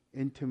deep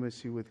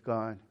intimacy with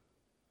God?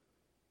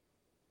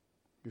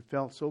 You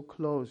felt so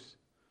close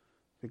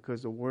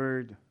because the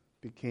Word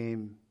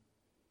became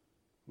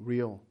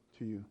real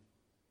to you.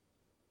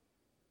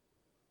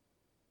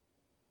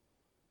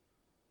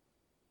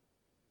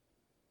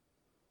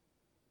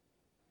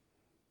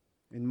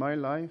 In my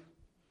life,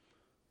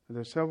 there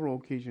are several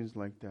occasions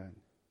like that.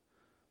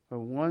 But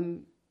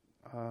one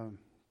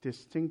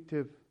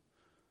distinctive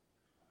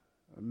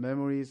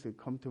memories that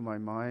come to my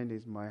mind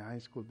is my high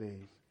school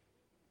days.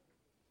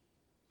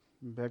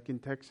 Back in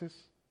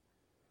Texas,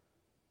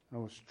 I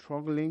was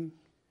struggling.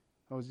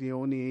 I was the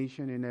only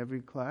Asian in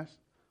every class.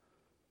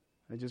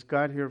 I just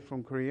got here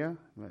from Korea.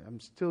 I'm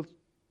still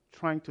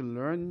trying to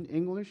learn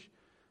English.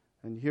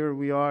 And here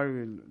we are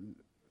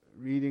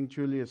reading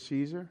Julius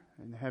Caesar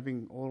and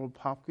having oral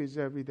pop quiz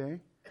every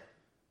day.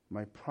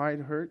 My pride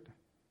hurt.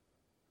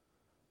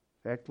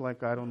 Act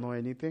like I don't know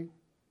anything.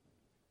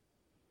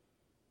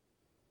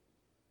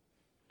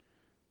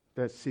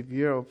 That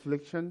severe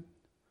affliction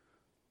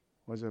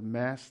was a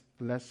mass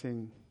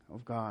blessing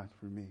of God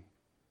for me.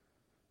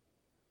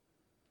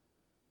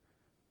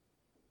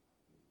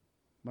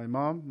 My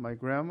mom, my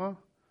grandma,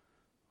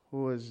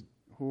 who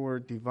were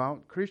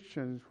devout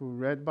Christians who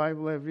read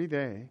Bible every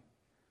day,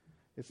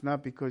 it's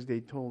not because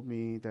they told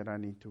me that I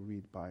need to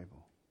read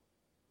Bible.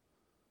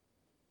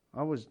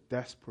 I was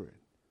desperate.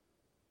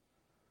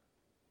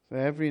 So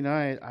every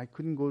night I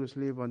couldn't go to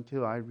sleep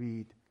until I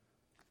read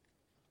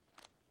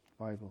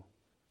Bible.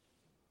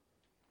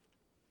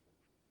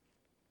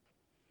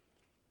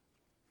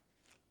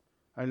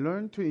 I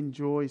learned to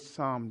enjoy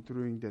Psalm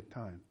during that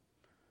time.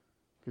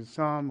 Because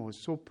Psalm was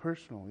so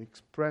personal,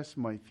 expressed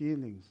my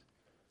feelings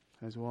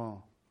as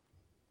well.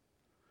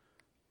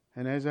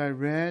 And as I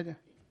read,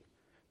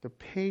 the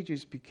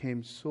pages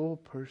became so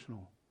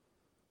personal.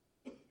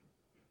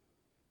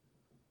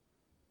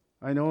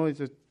 I know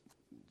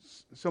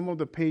some of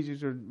the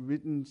pages are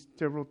written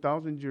several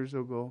thousand years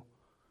ago,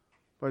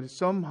 but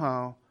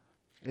somehow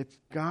it's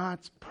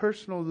God's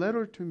personal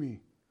letter to me.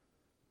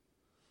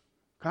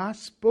 God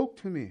spoke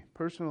to me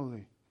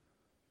personally.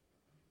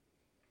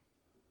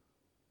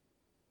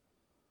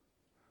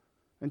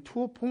 And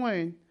to a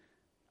point,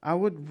 I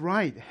would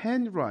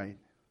handwrite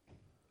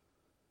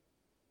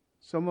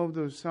some of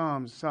those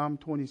Psalms. Psalm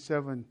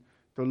 27,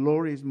 the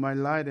Lord is my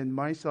light and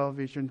my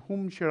salvation,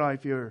 whom shall I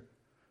fear?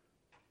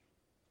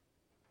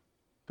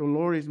 The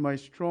Lord is my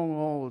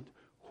stronghold.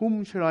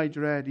 Whom shall I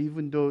dread?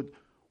 Even though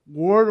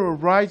war will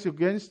rise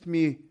against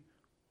me,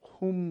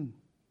 whom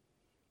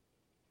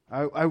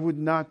I would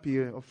not be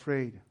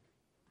afraid.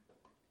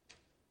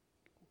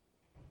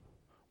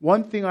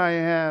 One thing I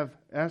have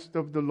asked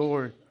of the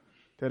Lord,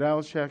 that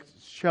I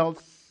shall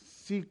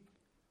seek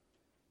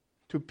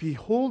to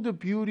behold the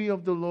beauty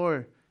of the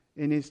Lord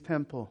in His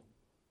temple.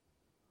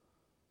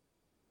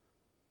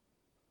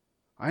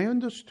 I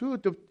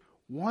understood the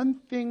one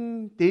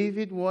thing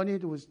David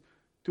wanted was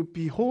to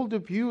behold the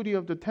beauty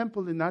of the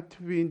temple and not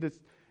to be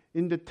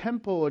in the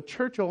temple or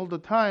church all the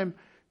time,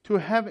 to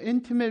have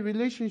intimate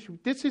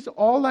relationship. This is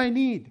all I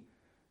need.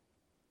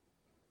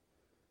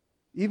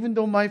 Even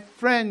though my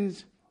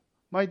friends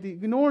might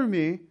ignore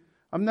me,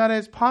 I'm not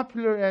as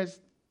popular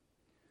as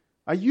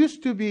I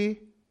used to be,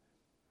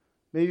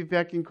 maybe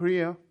back in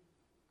Korea.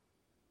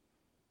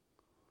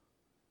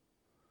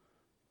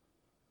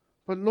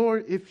 But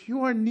Lord, if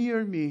you are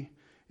near me,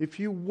 if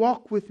you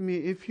walk with me,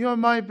 if you are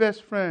my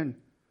best friend,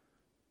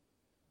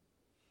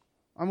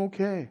 I'm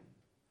okay.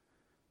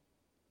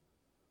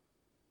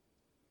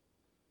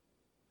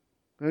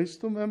 I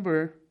still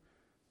remember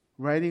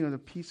writing on a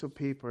piece of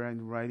paper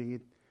and writing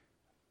it,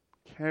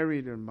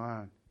 carried in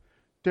mind.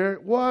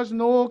 There was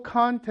no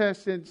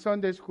contest in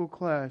Sunday school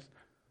class.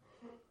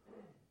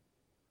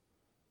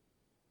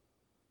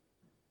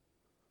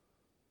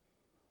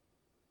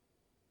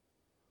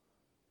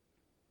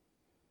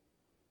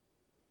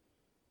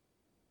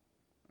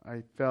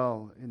 I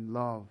fell in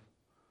love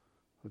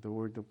with the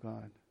Word of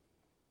God.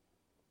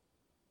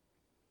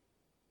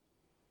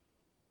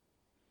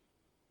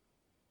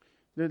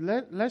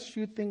 Lest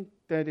you think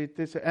that it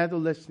is an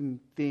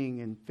adolescent thing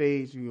and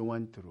phase you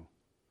went through.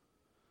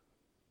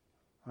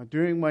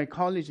 During my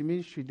college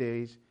ministry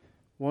days,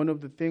 one of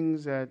the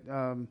things that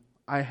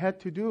I had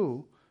to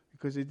do,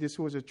 because this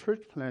was a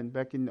church plant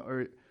back in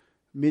the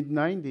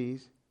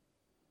mid-90s,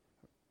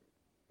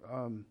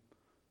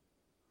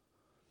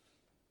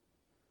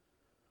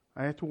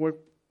 I had to work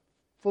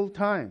full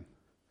time.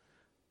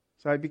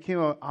 So I became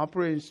an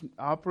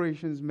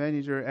operations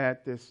manager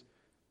at this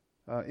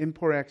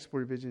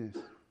import-export business.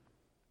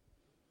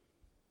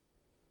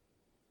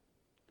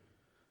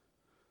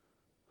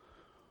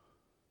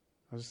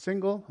 I was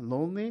single,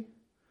 lonely,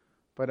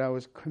 but I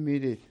was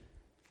committed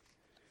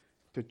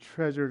to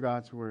treasure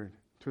God's Word,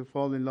 to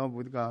fall in love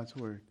with God's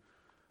Word.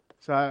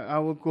 So I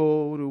would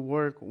go to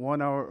work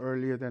 1 hour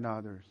earlier than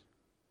others.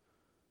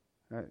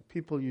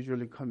 People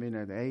usually come in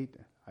at 8.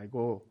 I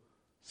go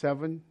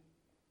 7,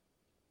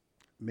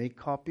 make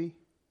coffee,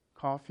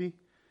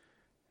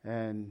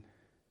 and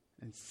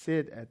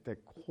sit at the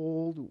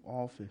cold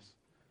office,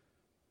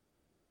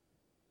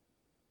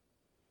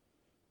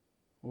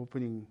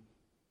 opening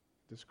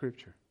the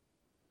Scripture.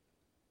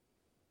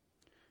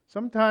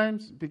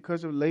 Sometimes,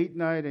 because of late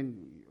night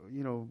and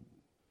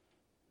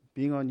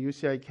being on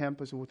UCI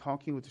campus, we're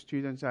talking with the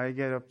students, I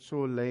get up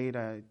so late,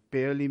 I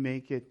barely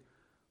make it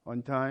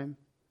on time.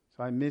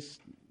 So I miss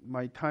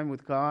my time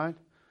with God.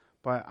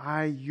 But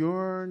I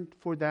yearned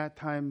for that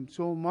time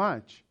so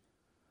much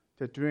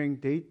that during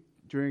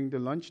the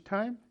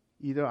lunchtime,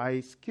 either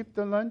I skip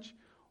the lunch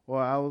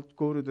or I'll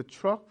go to the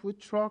food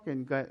truck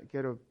and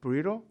get a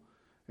burrito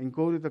and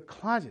go to the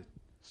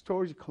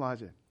storage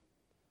closet,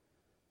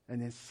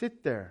 and then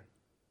sit there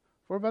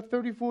for about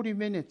 30-40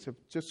 minutes of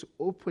just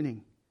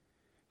opening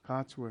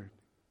God's Word.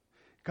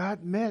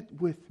 God met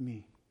with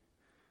me.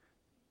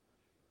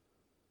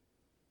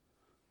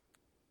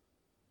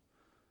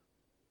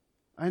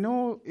 I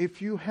know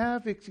if you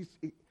have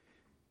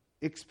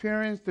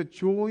experienced the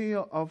joy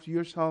of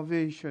your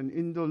salvation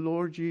in the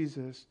Lord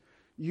Jesus,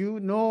 you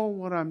know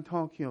what I'm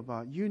talking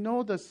about. You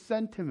know the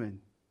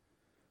sentiment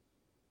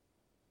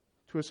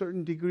to a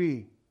certain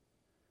degree.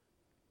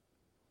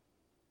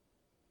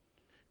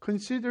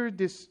 Consider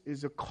this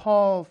is a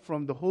call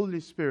from the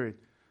Holy Spirit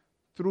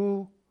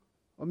through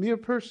a mere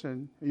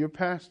person, your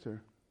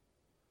pastor.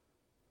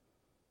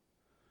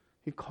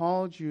 He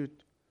called you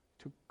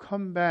to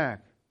come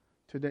back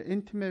to the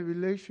intimate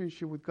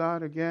relationship with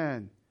God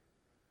again.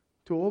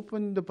 To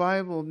open the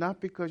Bible not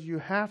because you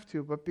have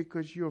to, but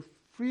because you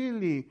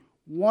freely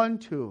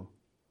want to.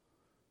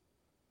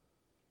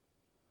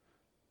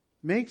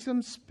 Make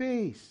some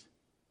space.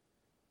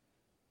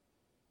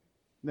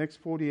 Next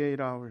 48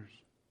 hours.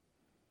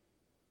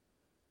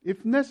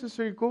 If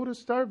necessary, go to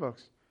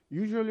Starbucks.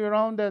 Usually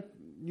around that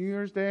New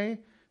Year's Day,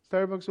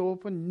 Starbucks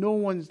open, no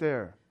one's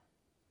there.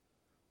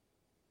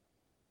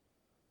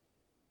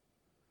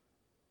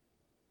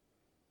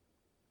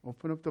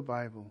 Open up the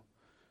Bible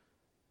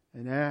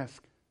and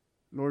ask,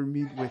 Lord,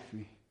 meet with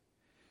me.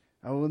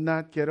 I will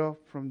not get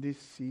up from this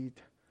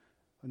seat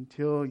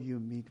until you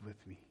meet with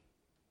me.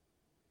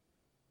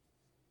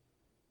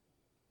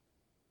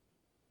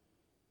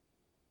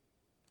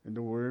 And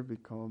the Word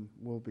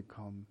will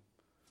become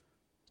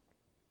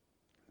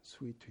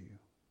sweet to you.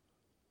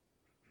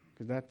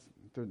 Because that's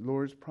the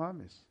Lord's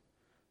promise.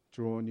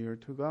 Draw near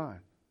to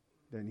God,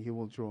 then He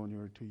will draw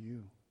near to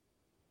you.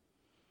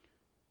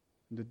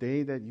 The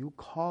day that you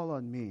call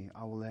on me,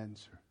 I will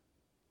answer.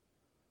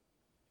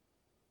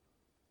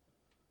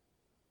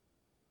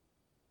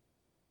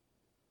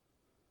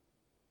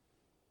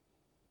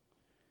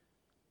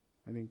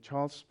 I think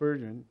Charles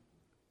Spurgeon,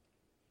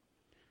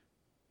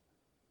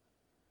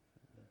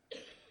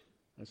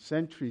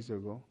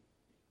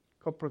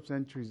 couple of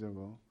centuries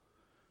ago,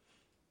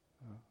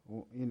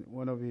 in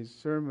one of his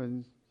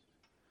sermons,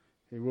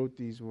 he wrote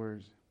these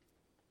words.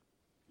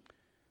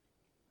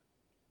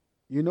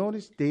 You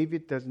notice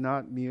David does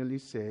not merely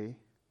say,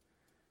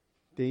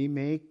 they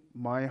make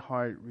my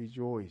heart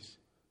rejoice.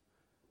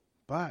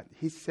 But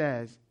he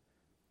says,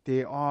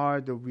 they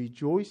are the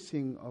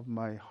rejoicing of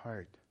my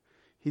heart.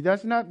 He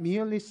does not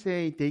merely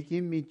say, they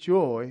give me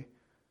joy,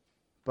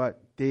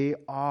 but they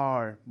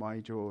are my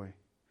joy.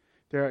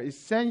 They are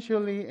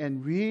essentially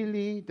and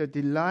really the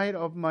delight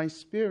of my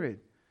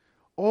spirit.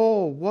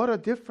 Oh, what a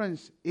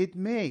difference it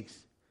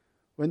makes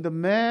when the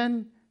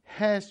man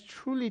has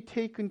truly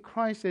taken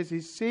Christ as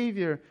his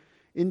Savior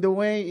in the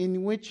way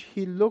in which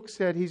he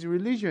looks at his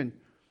religion.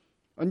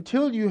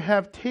 Until you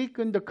have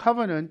taken the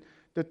covenant,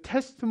 the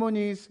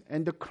testimonies,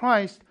 and the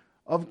Christ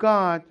of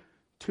God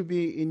to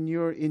be in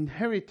your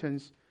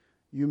inheritance,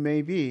 you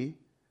may be,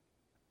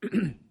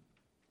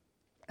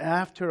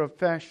 after a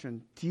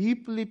fashion,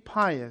 deeply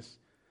pious,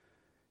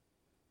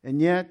 and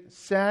yet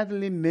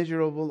sadly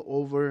miserable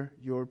over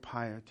your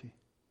piety.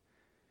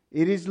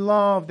 It is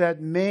love that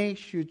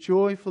makes you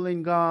joyful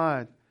in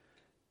God.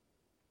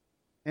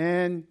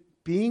 And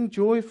being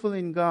joyful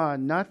in God,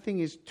 nothing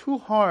is too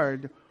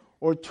hard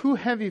or too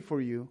heavy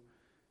for you.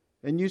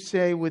 And you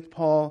say with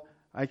Paul,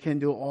 I can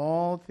do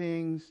all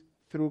things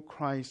through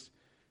Christ,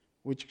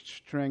 which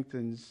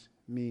strengthens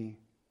me.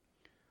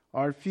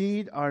 Our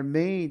feet are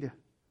made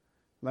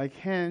like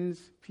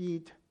hands'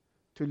 feet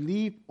to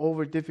leap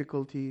over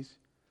difficulties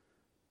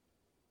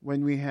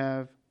when we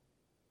have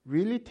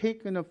really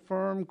taken a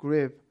firm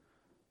grip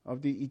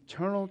of the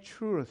eternal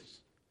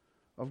truths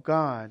of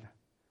God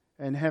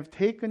and have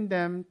taken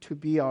them to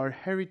be our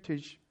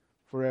heritage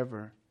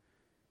forever.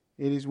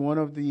 It is one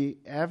of the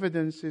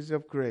evidences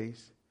of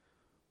grace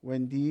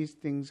when these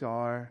things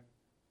are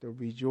the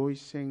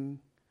rejoicing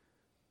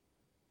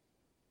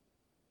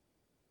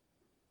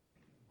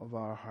of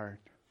our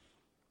heart.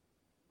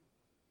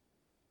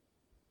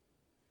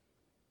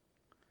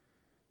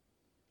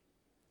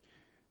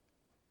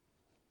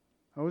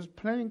 I was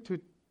planning to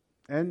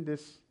end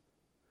this,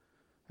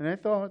 and I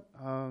thought,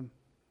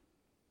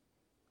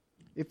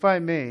 if I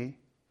may,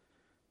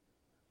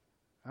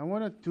 I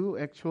want to do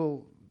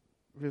actual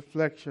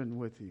reflection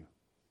with you.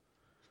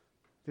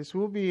 This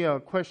will be a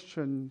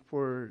question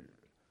for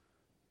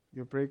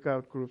your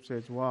breakout groups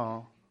as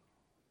well,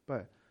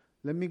 but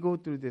let me go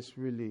through this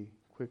really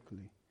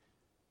quickly.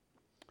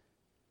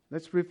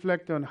 Let's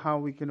reflect on how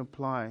we can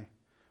apply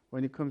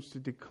when it comes to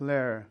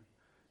declare.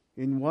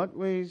 In what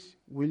ways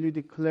will you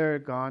declare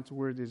God's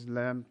word is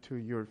lamp to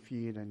your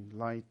feet and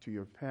light to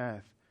your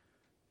path?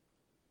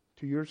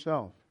 To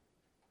yourself.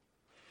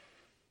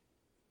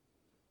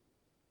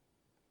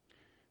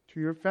 To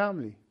your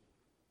family.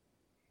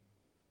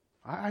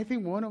 I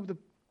think one of the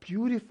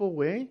beautiful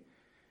way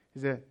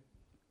is that,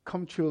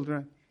 come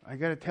children, I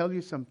got to tell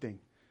you something.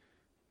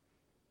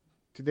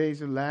 Today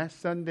is the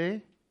last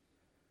Sunday,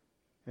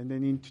 and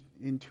then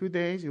in 2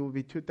 days, it will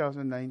be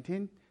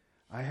 2019.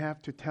 I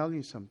have to tell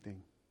you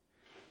something.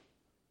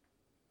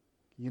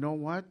 You know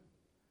what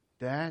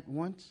Dad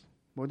wants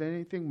more than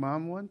anything?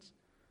 Mom wants?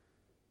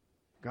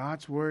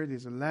 God's word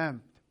is a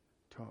lamp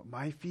to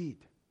my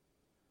feet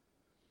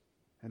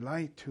and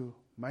light to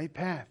my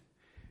path.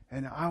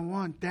 And I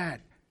want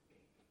that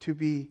to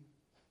be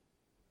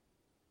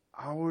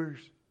our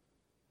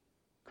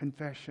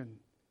confession,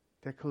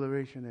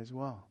 declaration as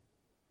well.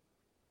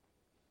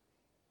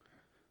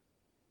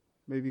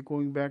 Maybe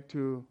going back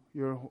to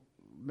your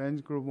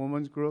men's group,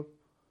 women's group,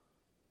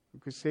 you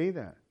could say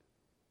that.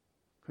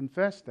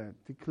 Confess that.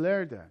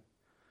 Declare that.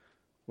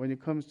 When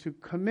it comes to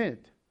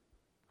commit,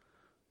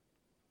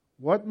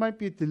 what might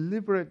be a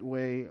deliberate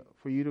way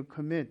for you to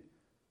commit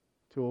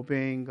to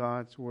obeying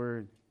God's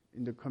word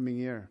in the coming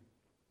year?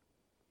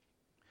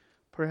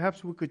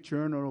 Perhaps we could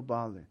journal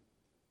about it.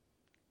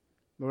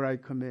 Lord, I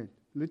commit.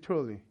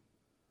 Literally.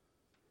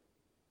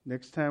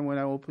 Next time when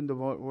I open the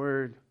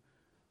word,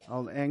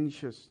 I'll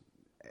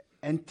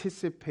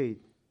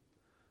anticipate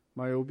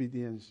my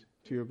obedience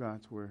to your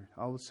God's word.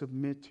 I will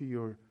submit to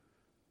your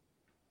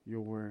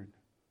word.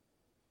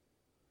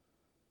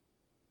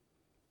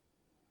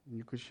 And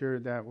you could share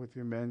that with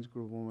your men's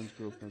group, women's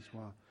group as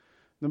well.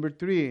 Number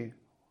 3,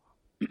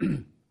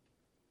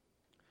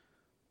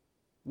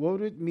 what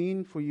would it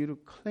mean for you to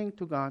cling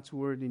to God's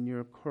word in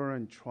your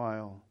current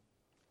trial,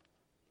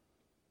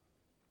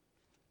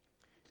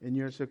 in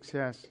your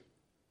success,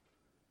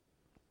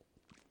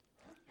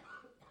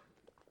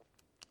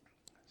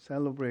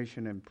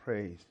 celebration, and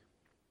praise?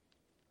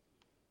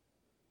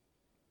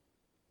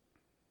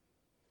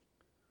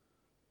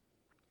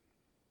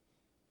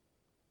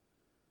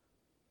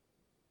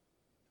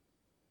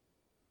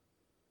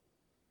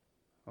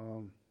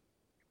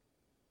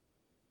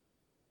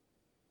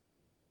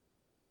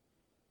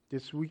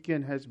 This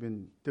weekend has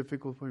been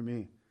difficult for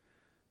me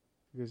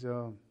because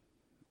I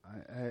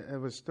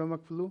have a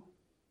stomach flu.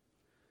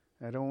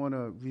 I don't want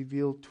to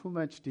reveal too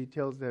much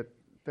details that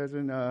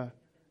doesn't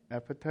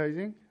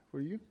appetizing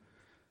for you?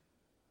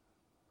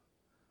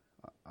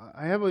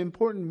 I have an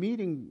important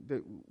meeting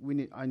that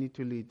I need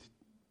to lead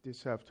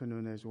this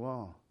afternoon as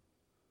well.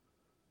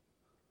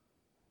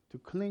 To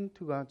cling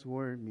to God's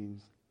word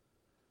means,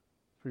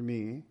 for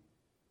me,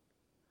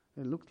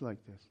 it looks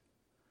like this.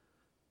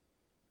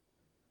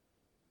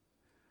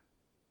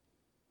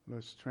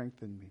 Lord,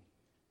 strengthen me.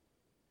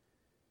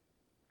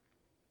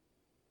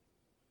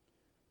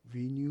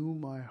 Renew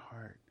my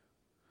heart.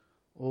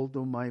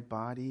 Although my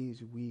body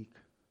is weak,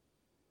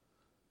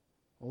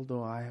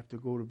 although I have to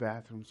go to the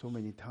bathroom so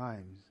many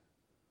times,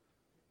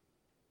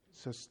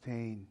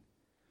 sustain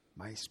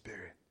my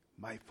spirit,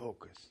 my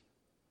focus.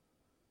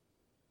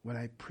 When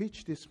I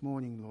preach this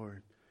morning,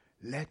 Lord,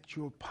 let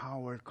your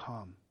power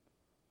come,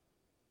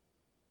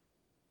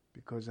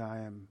 because I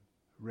am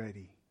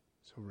ready,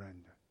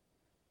 surrender.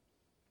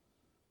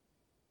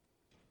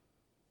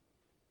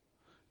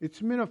 It's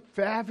been a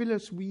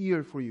fabulous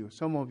year for you,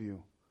 some of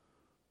you.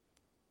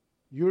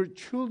 Your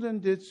children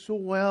did so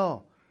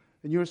well,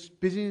 and your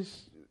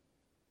business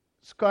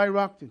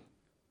skyrocketed.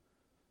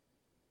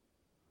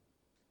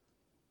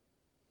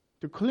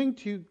 To cling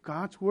to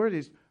God's word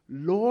is,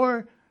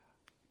 Lord,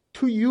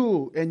 to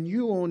you and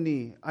you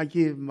only I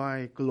give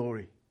my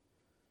glory.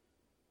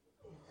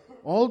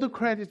 All the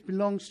credit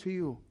belongs to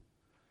you.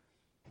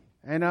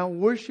 And I'll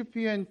worship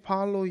you and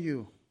follow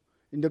you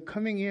in the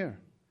coming year.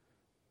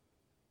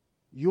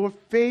 Your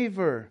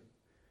favor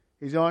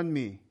is on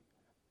me.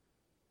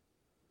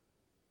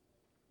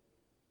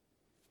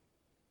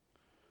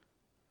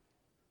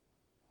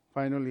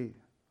 Finally,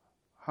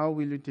 how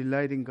will you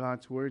delight in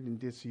God's word in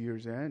this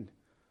year's end?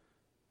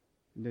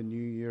 In the new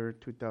year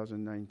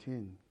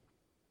 2019.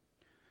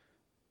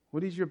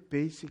 What is your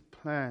basic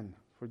plan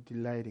for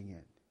delighting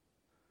it?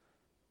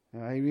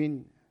 Now,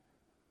 Irene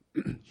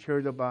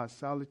shared about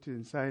Solitude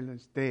and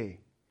Silence Day.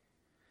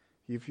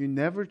 If you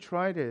never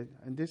tried it,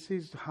 and this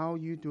is how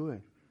you do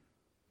it.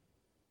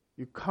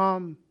 You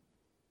come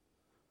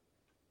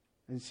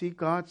and seek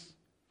God's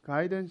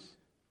guidance.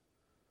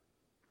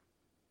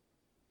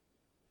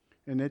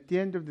 And at the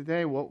end of the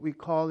day, what we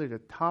call it a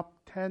top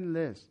 10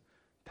 list.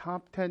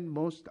 Top 10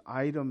 most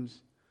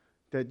items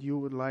that you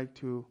would like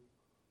to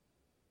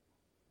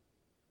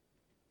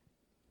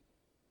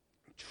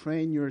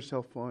train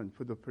yourself on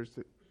for the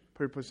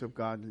purpose of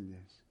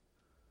godliness.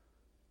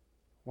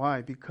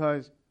 Why?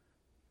 Because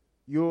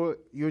your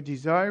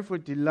desire for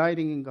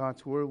delighting in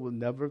God's word will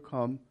never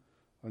come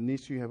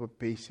unless you have a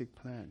basic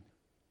plan.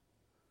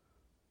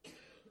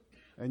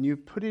 And you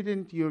put it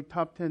into your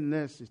top 10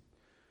 list.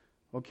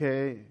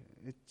 Okay,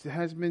 it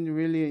has been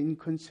really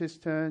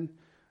inconsistent.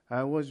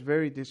 I was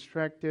very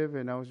distracted,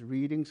 and I was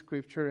reading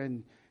scripture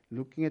and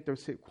looking at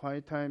the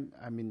quiet time.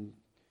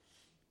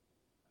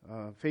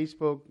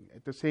 Facebook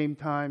at the same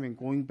time and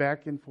going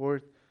back and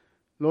forth.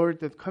 Lord,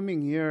 the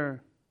coming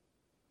year,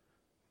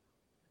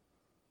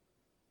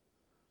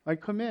 I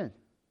commit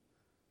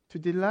to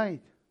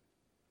delight.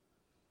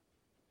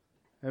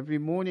 Every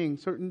morning,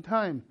 certain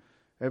time.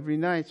 Every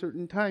night,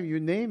 certain time. You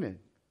name it.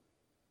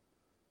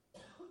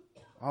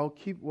 I'll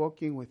keep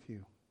walking with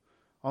you.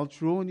 I'll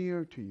draw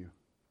near to you.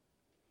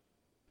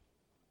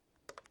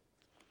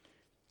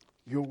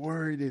 Your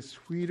word is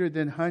sweeter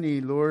than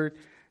honey, Lord.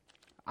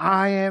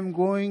 I am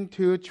going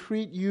to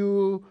treat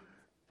you,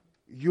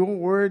 your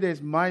word,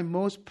 as my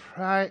most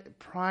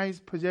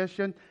prized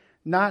possession,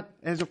 not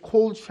as a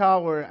cold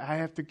shower I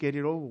have to get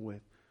it over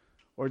with,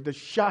 or the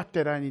shot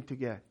that I need to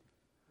get.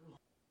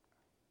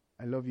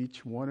 I love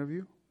each one of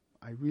you.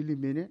 I really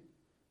mean it.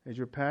 As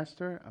your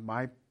pastor,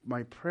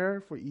 my prayer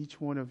for each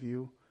one of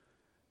you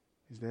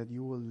is that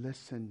you will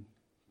listen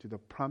to the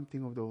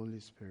prompting of the Holy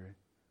Spirit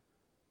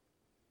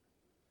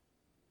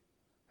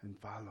and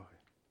follow it.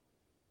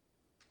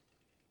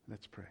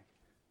 Let's pray.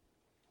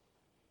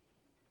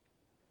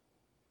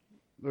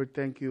 Lord,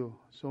 thank you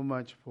so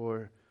much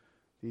for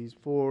these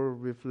 4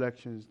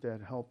 reflections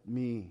that helped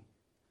me,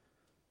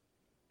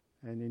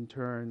 and in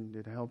turn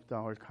that helped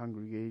our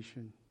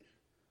congregation.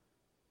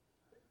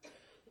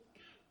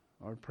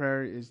 Our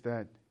prayer is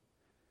that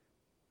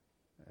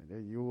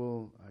you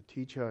will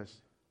teach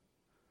us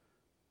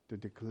to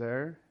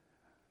declare,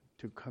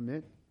 to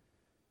commit,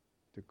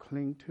 to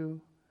cling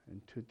to,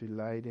 and to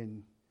delight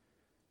in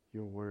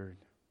your word.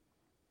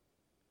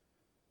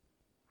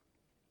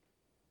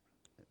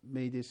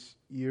 May this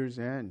year's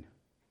end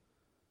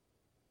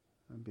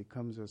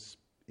becomes an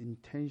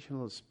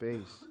intentional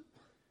space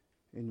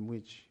in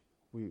which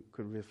we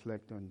could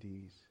reflect on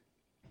these,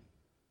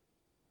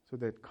 so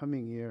that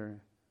coming year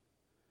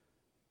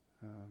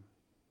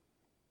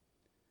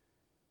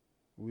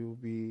we will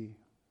be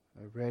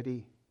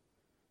ready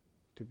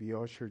to be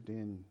ushered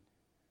in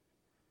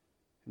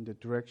the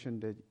direction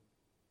that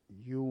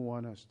you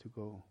want us to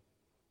go.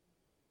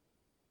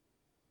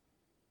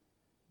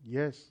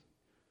 Yes,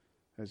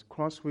 as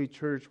Crossway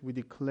Church, we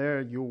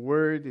declare your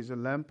word is a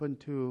lamp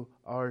unto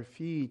our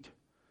feet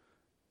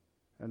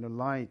and a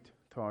light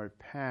to our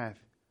path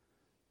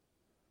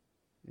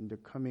in the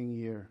coming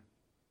year,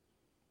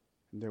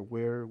 and that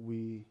where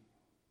we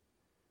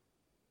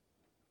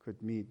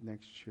could meet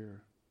next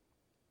year.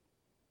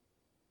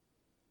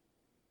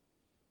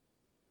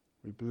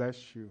 We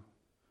bless you.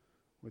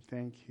 We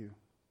thank you.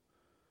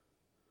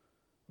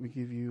 We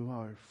give you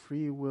our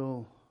free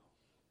will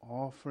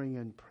offering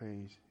and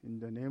praise in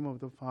the name of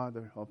the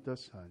Father, of the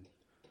Son,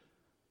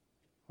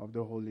 of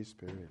the Holy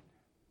Spirit.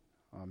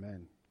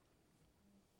 Amen.